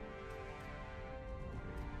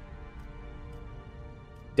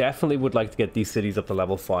 Definitely would like to get these cities up to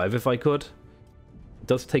level 5 if I could. It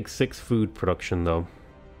does take 6 food production though.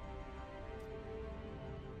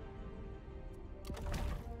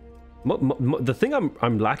 The thing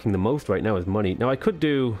I'm lacking the most right now is money. Now I could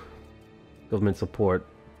do government support.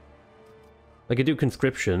 I could do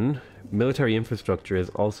conscription. Military infrastructure is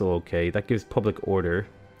also okay. That gives public order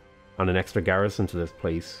and an extra garrison to this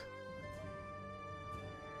place.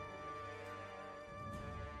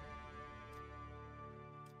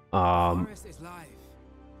 Forest is life.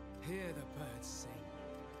 Hear the birds sing.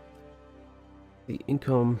 The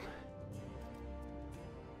income.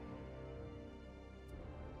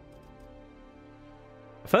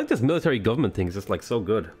 I feel like this military government thing is just like so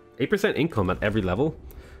good. 8% income at every level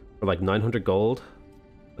for like 900 gold.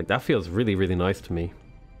 Like that feels really, really nice to me.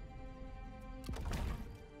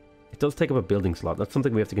 It does take up a building slot. That's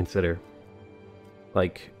something we have to consider.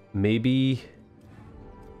 Like maybe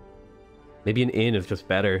an inn is just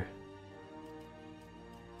better.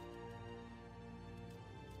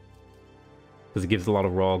 Because it gives a lot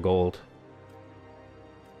of raw gold.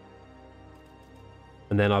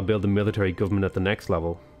 And then I'll build a military government at the next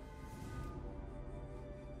level.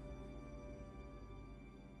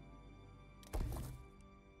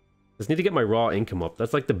 Just need to get my raw income up.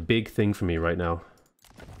 That's like the big thing for me right now.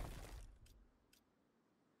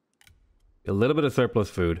 A little bit of surplus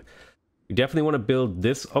food. We definitely want to build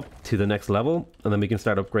this up to the next level, and then we can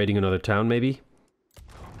start upgrading another town, maybe.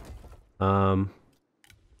 Yeah,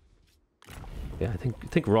 I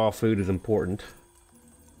think raw food is important.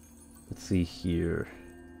 Let's see here.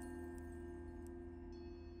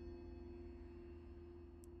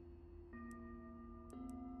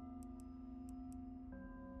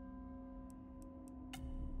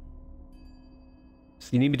 So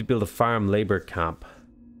you need me to build a farm labor camp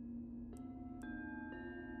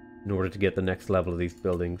in order to get the next level of these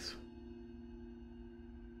buildings.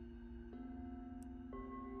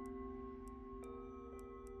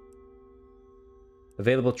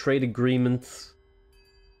 Available trade agreements.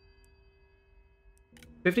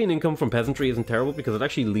 15 income from peasantry isn't terrible because it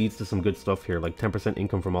actually leads to some good stuff here. Like 10%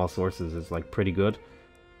 income from all sources is like pretty good.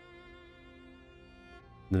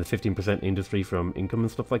 And then the 15% industry from income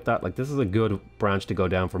and stuff like that. Like this is a good branch to go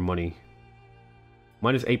down for money.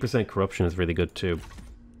 Minus 8% corruption is really good too.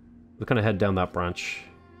 We'll kind of head down that branch.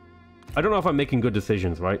 I don't know if I'm making good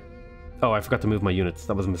decisions, right? Oh, I forgot to move my units.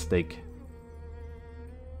 That was a mistake.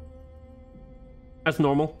 That's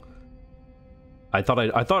normal. I thought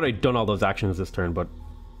I'd done all those actions this turn, but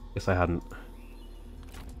guess I hadn't.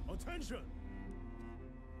 Attention.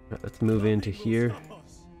 Right, let's move into here.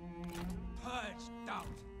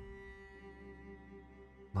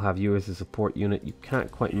 We'll have you as a support unit. You can't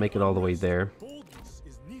quite make it all the way there.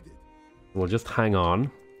 We'll just hang on.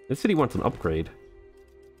 This city wants an upgrade.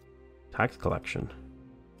 Tax collection.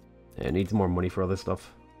 Yeah, it needs more money for other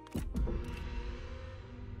stuff. It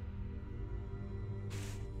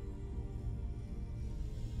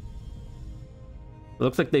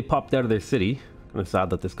looks like they popped out of their city. Kind of sad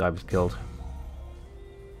that this guy was killed.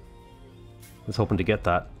 I was hoping to get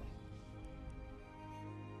that.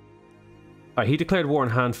 Alright, he declared war on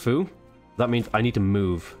Han Fu. That means I need to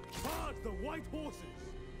move. Charge the white horses.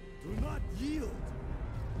 Do not yield.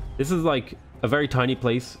 This is like a very tiny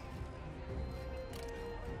place.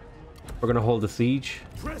 We're gonna hold the siege.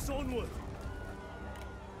 Press onward.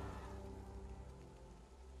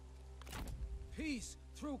 Peace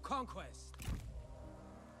through conquest.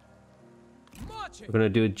 Marching. We're gonna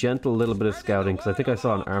do a gentle little bit of scouting because I think I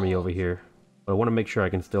saw an army over here. But I want to make sure I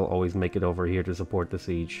can still always make it over here to support the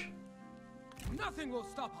siege. Nothing will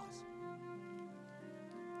stop us.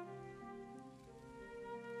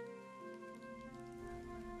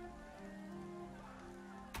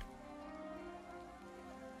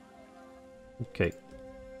 Okay.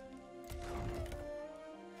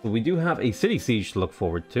 So we do have a city siege to look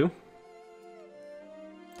forward to.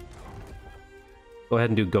 Go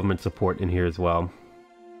ahead and do government support in here as well.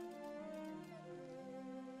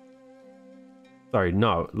 Sorry,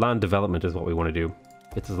 no, land development is what we want to do.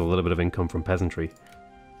 Gets us a little bit of income from peasantry.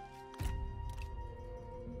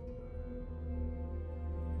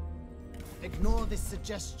 Ignore this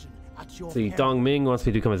suggestion at your See, peril. Dongming wants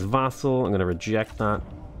me to become his vassal. I'm going to reject that.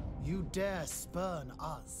 You dare spurn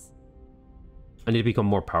us. I need to become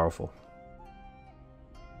more powerful.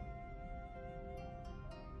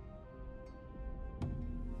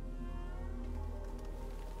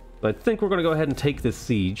 So I think we're going to go ahead and take this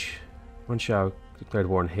siege. Wen Shao declared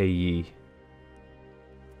war on Heiyi.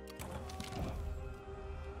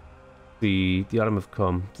 The autumn have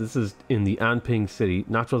come. This is in the Anping city.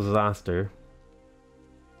 Natural disaster.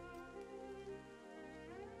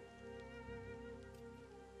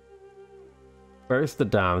 Burst the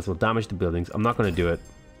dams will damage the buildings. I'm not going to do it.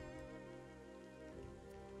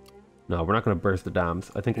 No, we're not going to burst the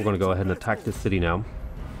dams. I think we're going to go ahead and attack this city now.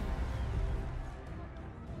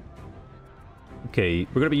 Okay,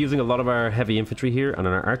 we're going to be using a lot of our heavy infantry here and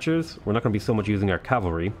our archers. We're not going to be so much using our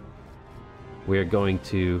cavalry. We're going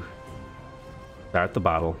to start the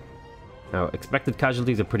battle. Now, expected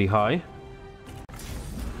casualties are pretty high.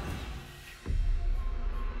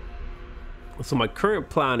 So my current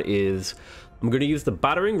plan is I'm going to use the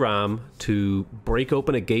battering ram to break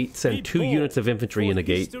open a gate, send 2 units of infantry in a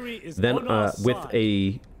gate, then with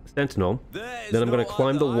a sentinel. Then I'm going to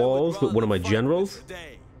climb the walls with one of my generals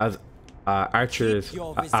as archers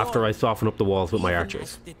after I soften up the walls with my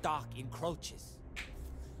archers.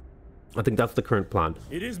 I think that's the current plan.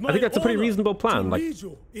 I think that's a pretty reasonable plan. Like,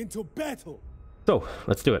 into battle. so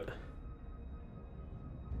let's do it.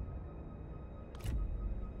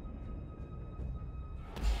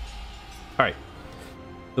 All right.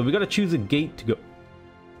 So we got to choose a gate to go.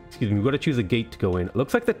 Excuse me. We got to choose a gate to go in. It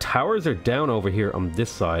looks like the towers are down over here on this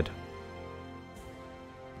side.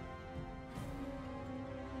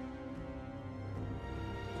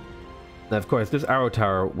 Now, of course, this arrow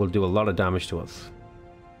tower will do a lot of damage to us.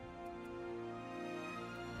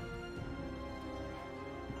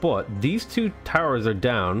 But these 2 towers are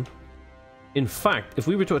down. In fact, if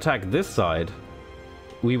we were to attack this side,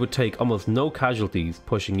 we would take almost no casualties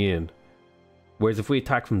pushing in. Whereas if we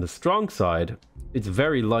attack from the strong side, it's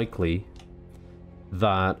very likely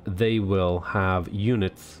that they will have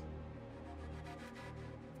units.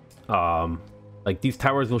 Like these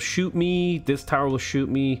towers will shoot me, this tower will shoot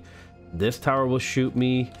me, this tower will shoot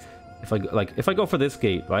me. If I go for this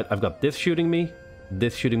gate, right? I've got this shooting me,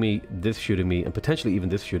 this shooting me, this shooting me, and potentially even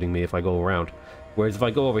this shooting me if I go around. Whereas if I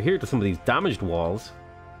go over here to some of these damaged walls,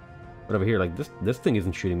 but over here, like this thing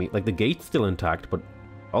isn't shooting me. Like the gate's still intact, but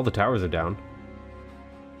all the towers are down.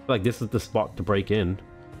 I feel like this is the spot to break in.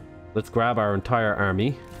 Let's grab our entire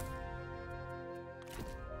army.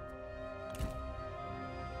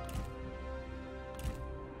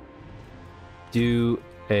 Do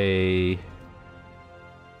a...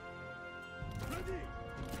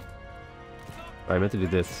 I meant to do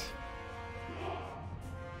this.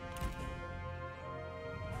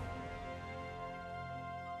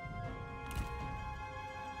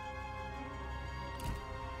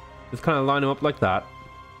 Just kind of line them up like that.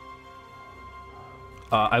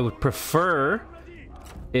 I would prefer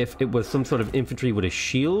if it was some sort of infantry with a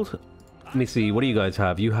shield. Let me see, what do you guys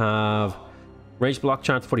have? You have range block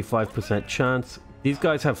chance, 45% chance. These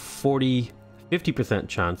guys have 50%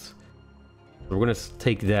 chance. So we're going to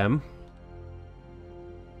take them,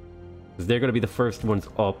 because they're going to be the first ones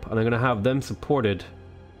up, and I'm going to have them supported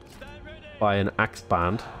by an axe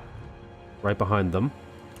band right behind them.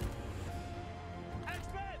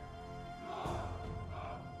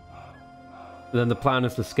 And then the plan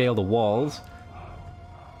is to scale the walls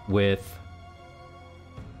with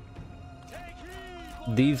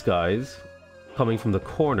these guys coming from the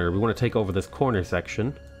corner. We want to take over this corner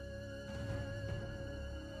section.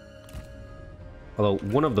 Although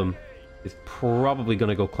one of them is probably going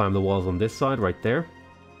to go climb the walls on this side right there.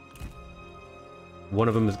 One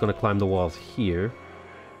of them is going to climb the walls here.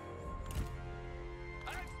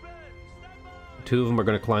 Two of them are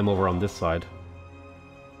going to climb over on this side.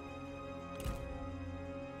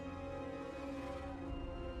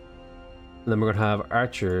 And then we're going to have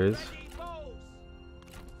archers.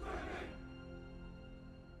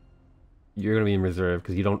 You're going to be in reserve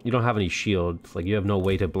because you don't have any shields. Like, you have no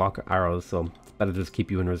way to block arrows, so it's better to just keep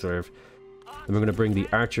you in reserve. And we're going to bring the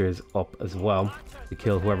archers up as well to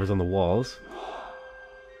kill whoever's on the walls.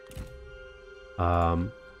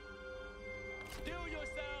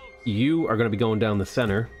 You are going to be going down the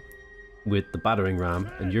center with the battering ram,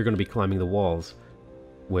 and you're going to be climbing the walls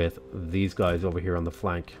with these guys over here on the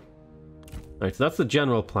flank. Alright, so that's the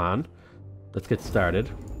general plan. Let's get started.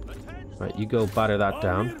 Alright, you go batter that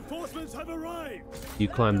down. You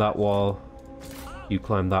climb that wall. You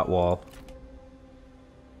climb that wall.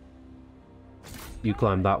 You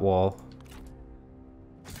climb that wall.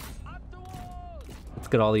 Let's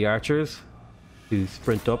get all the archers to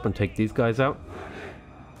sprint up and take these guys out.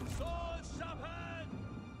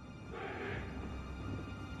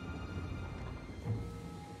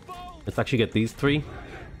 Let's actually get these three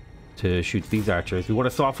to shoot these archers. We want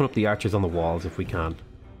to soften up the archers on the walls if we can.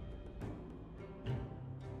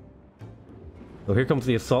 So here comes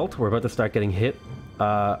the assault. We're about to start getting hit.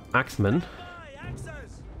 Axemen,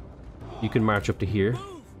 you can march up to here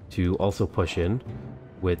to also push in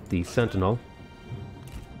with the sentinel.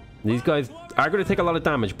 These guys are going to take a lot of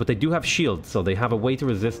damage, but they do have shields, so they have a way to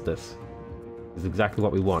resist this. This is exactly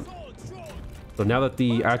what we want. So now that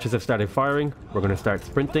the archers have started firing, we're going to start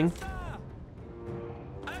sprinting.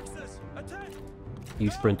 You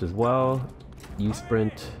sprint as well. You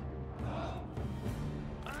sprint.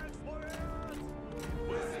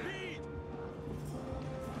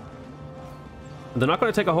 They're not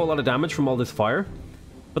going to take a whole lot of damage from all this fire,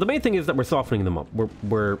 but the main thing is that we're softening them up.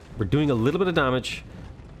 We're doing a little bit of damage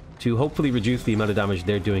to hopefully reduce the amount of damage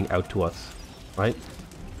they're doing out to us, right?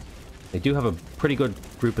 They do have a pretty good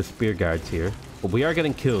group of spear guards here, but we are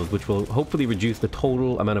getting killed, which will hopefully reduce the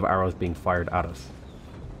total amount of arrows being fired at us.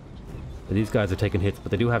 So these guys are taking hits,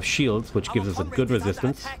 but they do have shields, which gives us a good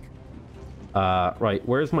resistance. Right,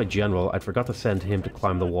 where's my general? I forgot to send him to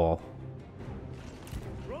climb the wall.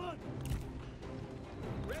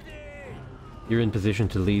 You're in position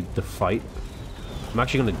to lead the fight. I'm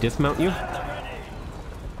actually going to dismount you.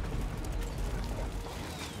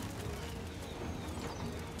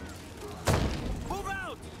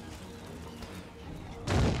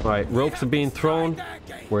 Alright, ropes are being thrown.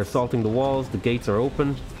 We're assaulting the walls. The gates are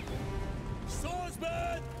open.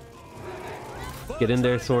 Get in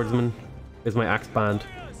there, swordsman. Here's my axe band.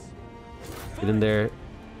 Get in there.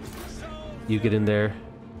 You get in there.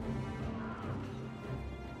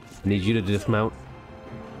 I need you to dismount.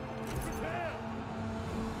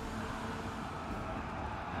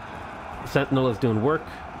 Sentinel is doing work.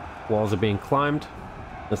 Walls are being climbed.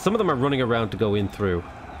 Now some of them are running around to go in through.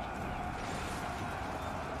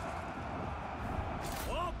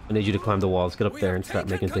 I need you to climb the walls. Get up there and start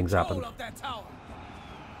making things happen.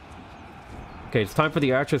 Okay, it's time for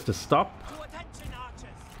the archers to stop.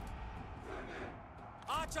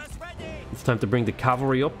 It's time to bring the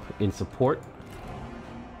cavalry up in support.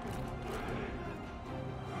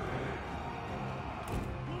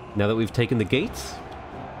 Now that we've taken the gates,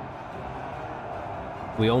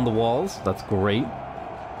 we own the walls. That's great.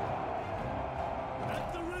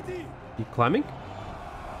 You climbing?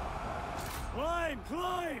 Climb!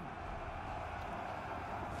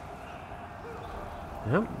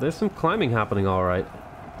 Yeah, there's some climbing happening, all right.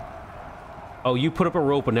 Oh, you put up a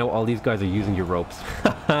rope, and now all these guys are using your ropes.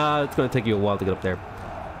 It's going to take you a while to get up there.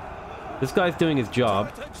 This guy's doing his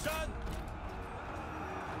job.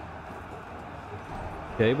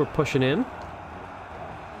 Okay, we're pushing in.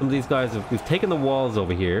 Some of these guys, we've taken the walls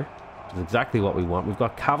over here, which is exactly what we want. We've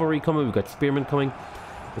got cavalry coming, we've got spearmen coming.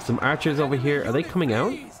 There's some archers over here. Are they coming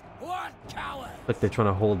out? Like they're trying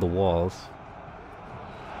to hold the walls.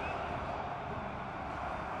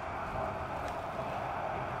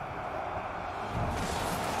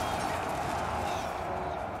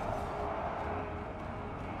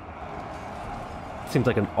 That seems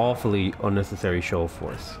like an awfully unnecessary show of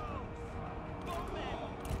force.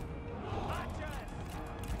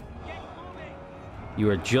 You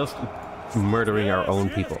are just murdering our own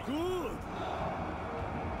people.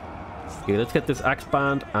 Okay, let's get this axe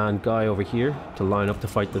band and guy over here to line up to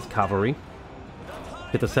fight this cavalry.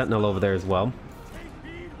 Get the sentinel over there as well.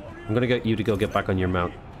 I'm gonna get you to go get back on your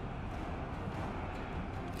mount.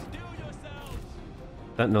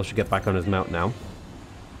 Sentinel should get back on his mount now.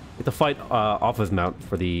 Get the fight off his mount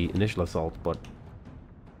for the initial assault, but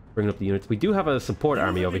bringing up the units. We do have a support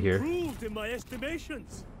army over here. In my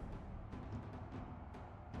estimations.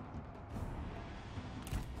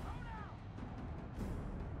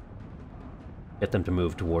 Get them to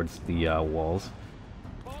move towards the walls.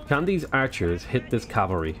 Can these archers hit this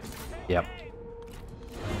cavalry? Yep.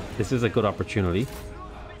 This is a good opportunity.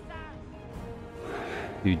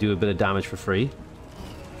 You do a bit of damage for free.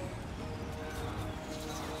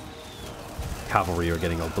 Cavalry are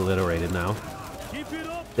getting obliterated now.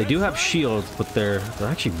 They do have shields, but they're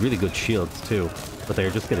actually really good shields too. But they're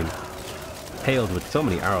just getting hailed with so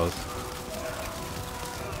many arrows.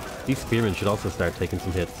 These spearmen should also start taking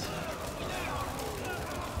some hits.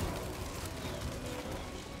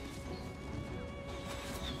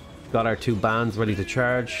 Got our two bands ready to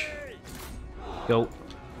charge. Go.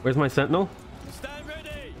 Where's my sentinel?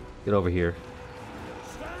 Get over here.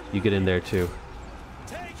 You get in there too.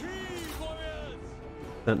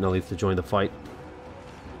 Sentinel needs to join the fight.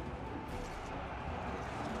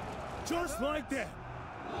 Just like that.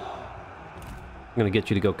 I'm gonna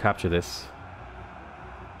get you to go capture this.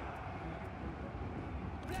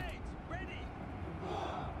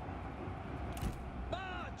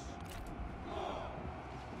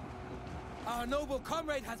 Our noble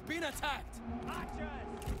comrade has been attacked.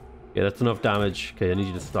 Yeah, that's enough damage. Okay, I need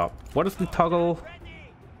you to stop. What is the toggle?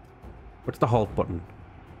 What's the halt button?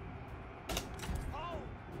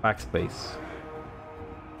 Backspace.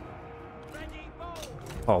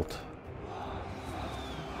 Halt.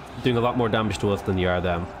 Doing a lot more damage to us than you are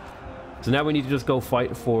them. So now we need to just go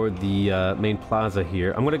fight for the main plaza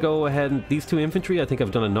here. I'm going to go ahead and these two infantry, I think I've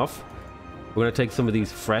done enough. We're going to take some of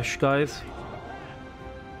these fresh guys.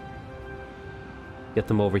 Get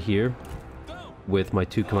them over here with my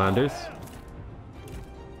two commanders.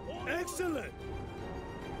 Excellent.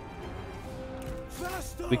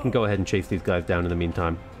 Faster. We can go ahead and chase these guys down in the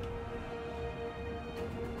meantime.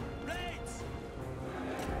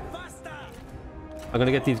 I'm going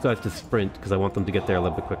to get these guys to sprint because I want them to get there a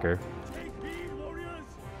little bit quicker.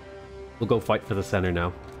 We'll go fight for the center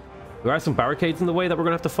now. There are some barricades in the way that we're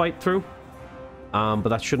going to have to fight through. But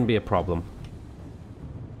that shouldn't be a problem.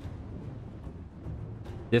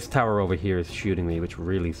 This tower over here is shooting me, which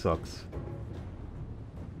really sucks.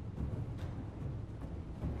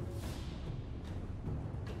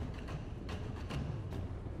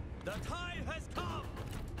 The time has come.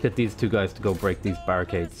 Get these two guys to go break these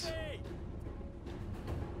barricades.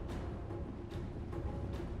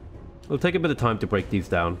 It'll take a bit of time to break these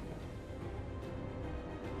down.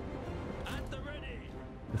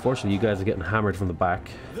 Unfortunately, you guys are getting hammered from the back.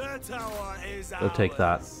 The tower is They'll take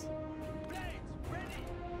that.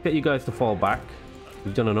 Get you guys to fall back.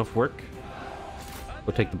 We've done enough work.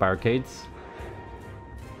 We'll take the barricades.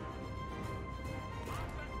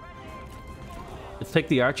 Let's take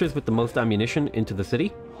the archers with the most ammunition into the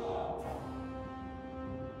city.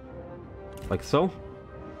 Like so.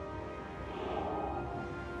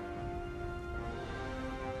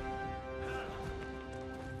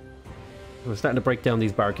 We're starting to break down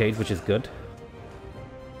these barricades, which is good.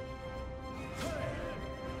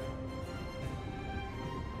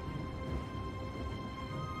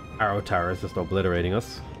 Arrow tower is just obliterating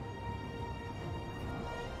us.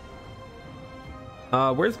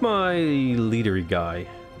 Where's my leadery guy?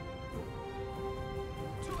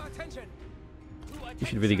 You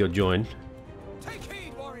should really go join. Take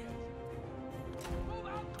heed, warriors.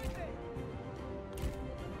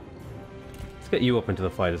 Let's get you up into the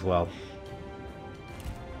fight as well.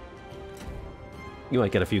 You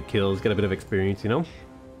might get a few kills, get a bit of experience, you know?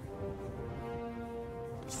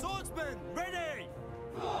 Swordsman, ready.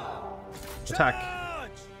 Attack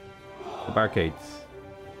the barricades.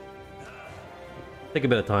 Take a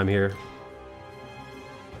bit of time here.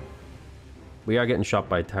 We are getting shot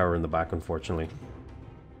by a tower in the back, unfortunately.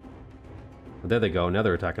 But there they go, now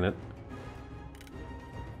they're attacking it.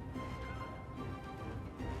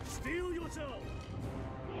 Steel yourself.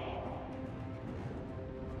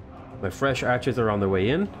 My fresh archers are on their way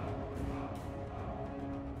in.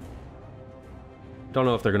 Don't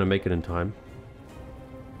know if they're going to make it in time.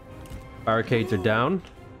 Barricades are down.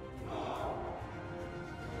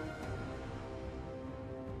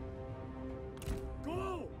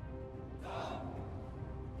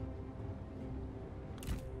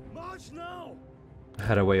 Charge now!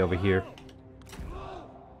 Head our way over here.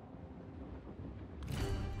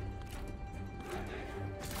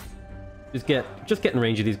 Just get in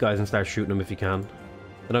range of these guys and start shooting them if you can.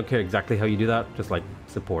 I don't care exactly how you do that, just like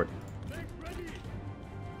support.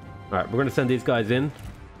 Alright, we're gonna send these guys in.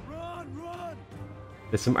 Run, run!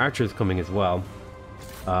 There's some archers coming as well.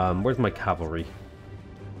 Where's my cavalry?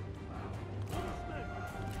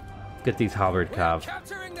 Get these halberd cav.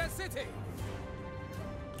 Capturing the city.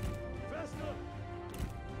 Faster!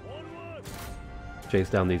 Onward! Chase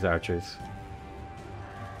down these archers.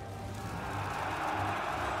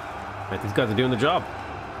 Right, these guys are doing the job.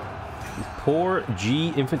 These poor G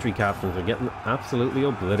infantry captains are getting absolutely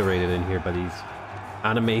obliterated in here by these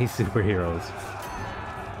anime superheroes.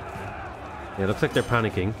 Yeah, it looks like they're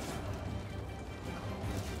panicking.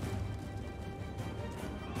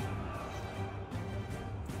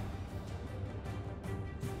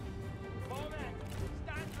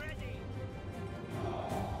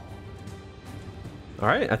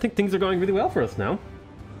 Alright, I think things are going really well for us now.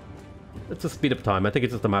 Let's just speed up time. I think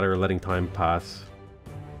it's just a matter of letting time pass.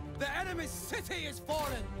 The enemy's city is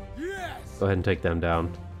fallen. Yes. Go ahead and take them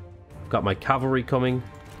down. I've got my cavalry coming.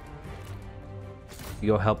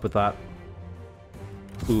 You go help with that.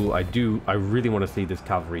 Ooh, I really want to see this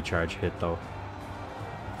cavalry charge hit though.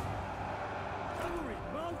 Cavalry,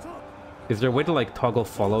 mount up! Is there a way to like toggle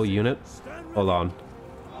follow unit? Hold on.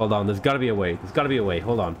 Hold on, there's gotta be a way. There's gotta be a way.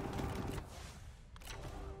 Hold on.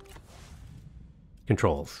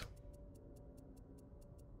 Controls.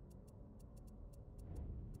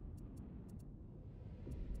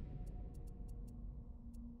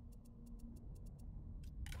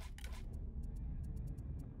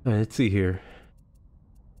 Alright, let's see here.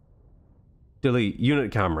 Delete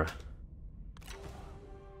unit camera.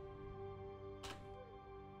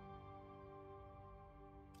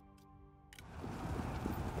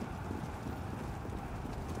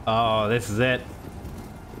 Oh, this is it.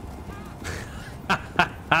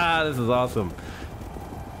 This is awesome.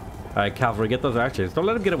 Alright, cavalry, get those archers. Don't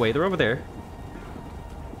let them get away. They're over there.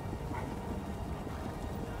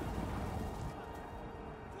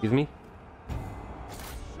 Excuse me?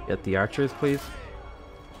 Get the archers, please.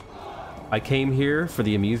 I came here for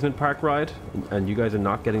the amusement park ride, and you guys are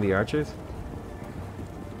not getting the archers?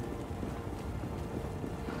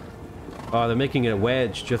 Oh, they're making it a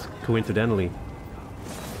wedge, just coincidentally.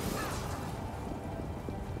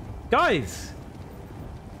 Guys!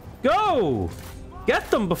 Go!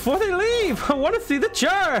 Get them before they leave! I want to see the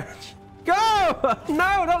charge! Go!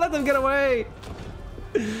 No, don't let them get away!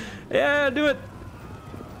 Yeah, do it!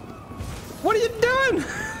 What are you doing?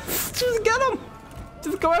 Just get them!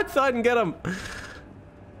 Just go outside and get them!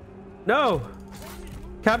 No!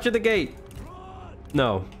 Capture the gate!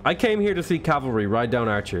 No, I came here to see cavalry ride down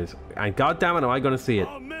archers. And goddammit, am I gonna see it?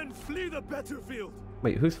 Our men flee the battlefield!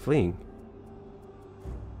 Wait, who's fleeing?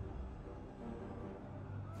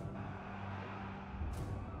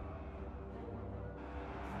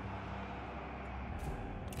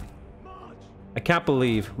 I can't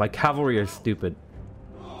believe my cavalry are stupid.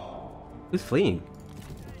 Who's fleeing?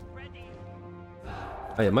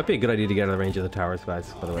 Oh yeah, it might be a good idea to get out of the range of the towers,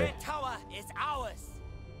 guys, by the way. The tower is ours.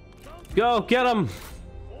 Go, get them!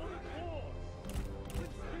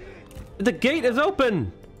 The gate is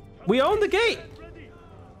open! We own the gate!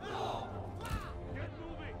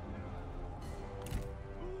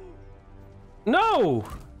 No!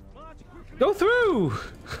 Go through!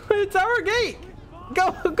 It's our gate!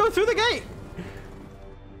 Go through the gate!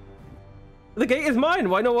 The gate is mine.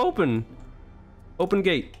 Why no open? Open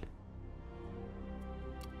gate.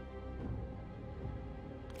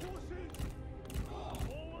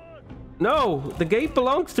 No, the gate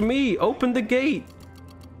belongs to me. Open the gate.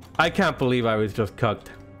 I can't believe I was just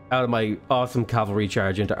cucked out of my awesome cavalry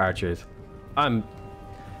charge into archers.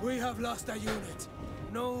 We have lost a unit.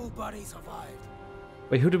 Nobody survived.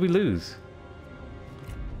 Wait, who did we lose?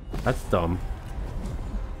 That's dumb.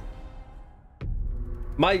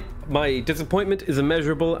 My disappointment is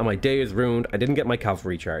immeasurable and my day is ruined. I didn't get my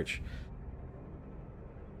cavalry charge.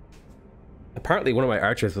 Apparently one of my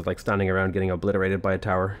archers was like standing around getting obliterated by a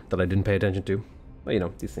tower that I didn't pay attention to. But you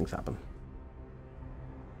know, these things happen.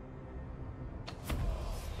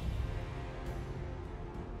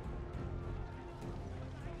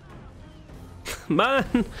 Man,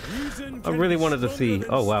 I really wanted to see.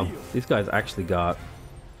 Oh wow, these guys actually got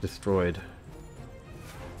destroyed.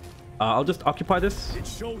 I'll just occupy this. It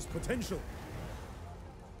shows potential.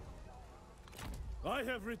 I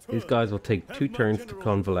have returned. These guys will take 2 turns to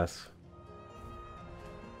convalesce.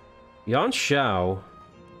 Yan Shao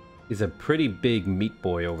is a pretty big meat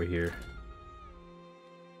boy over here.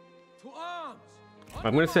 To arms!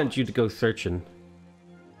 I'm going to send you to go searching.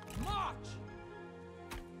 March!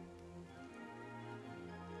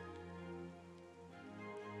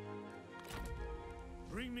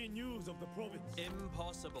 Bring me news of the province.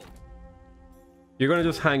 Impossible. You're going to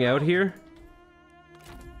just hang out here?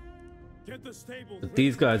 Get the stables. But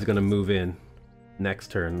these guys are going to move in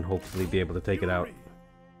next turn and hopefully be able to take it out.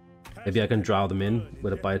 Maybe I can draw them in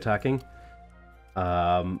with it by attacking.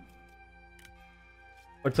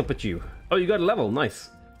 What's up with you? Oh, you got a level.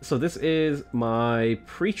 Nice. So this is my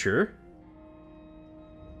preacher.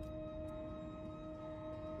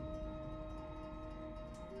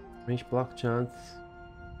 Range block chance.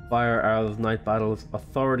 Fire arrows, night battles,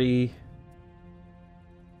 authority.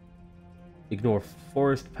 Ignore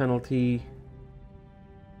forest penalty.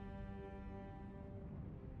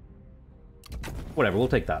 Whatever, we'll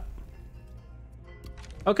take that.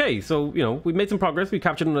 Okay, so, you know, we made some progress. We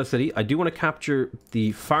captured another city. I do want to capture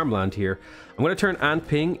the farmland here. I'm going to turn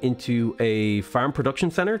Anping into a farm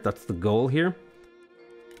production center. That's the goal here.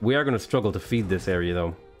 We are going to struggle to feed this area,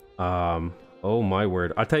 though. Oh, my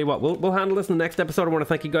word. I'll tell you what, we'll handle this in the next episode. I want to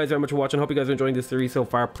thank you guys very much for watching. Hope you guys are enjoying this series so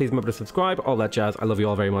far. Please remember to subscribe, all that jazz. I love you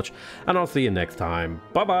all very much. And I'll see you next time.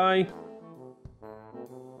 Bye-bye.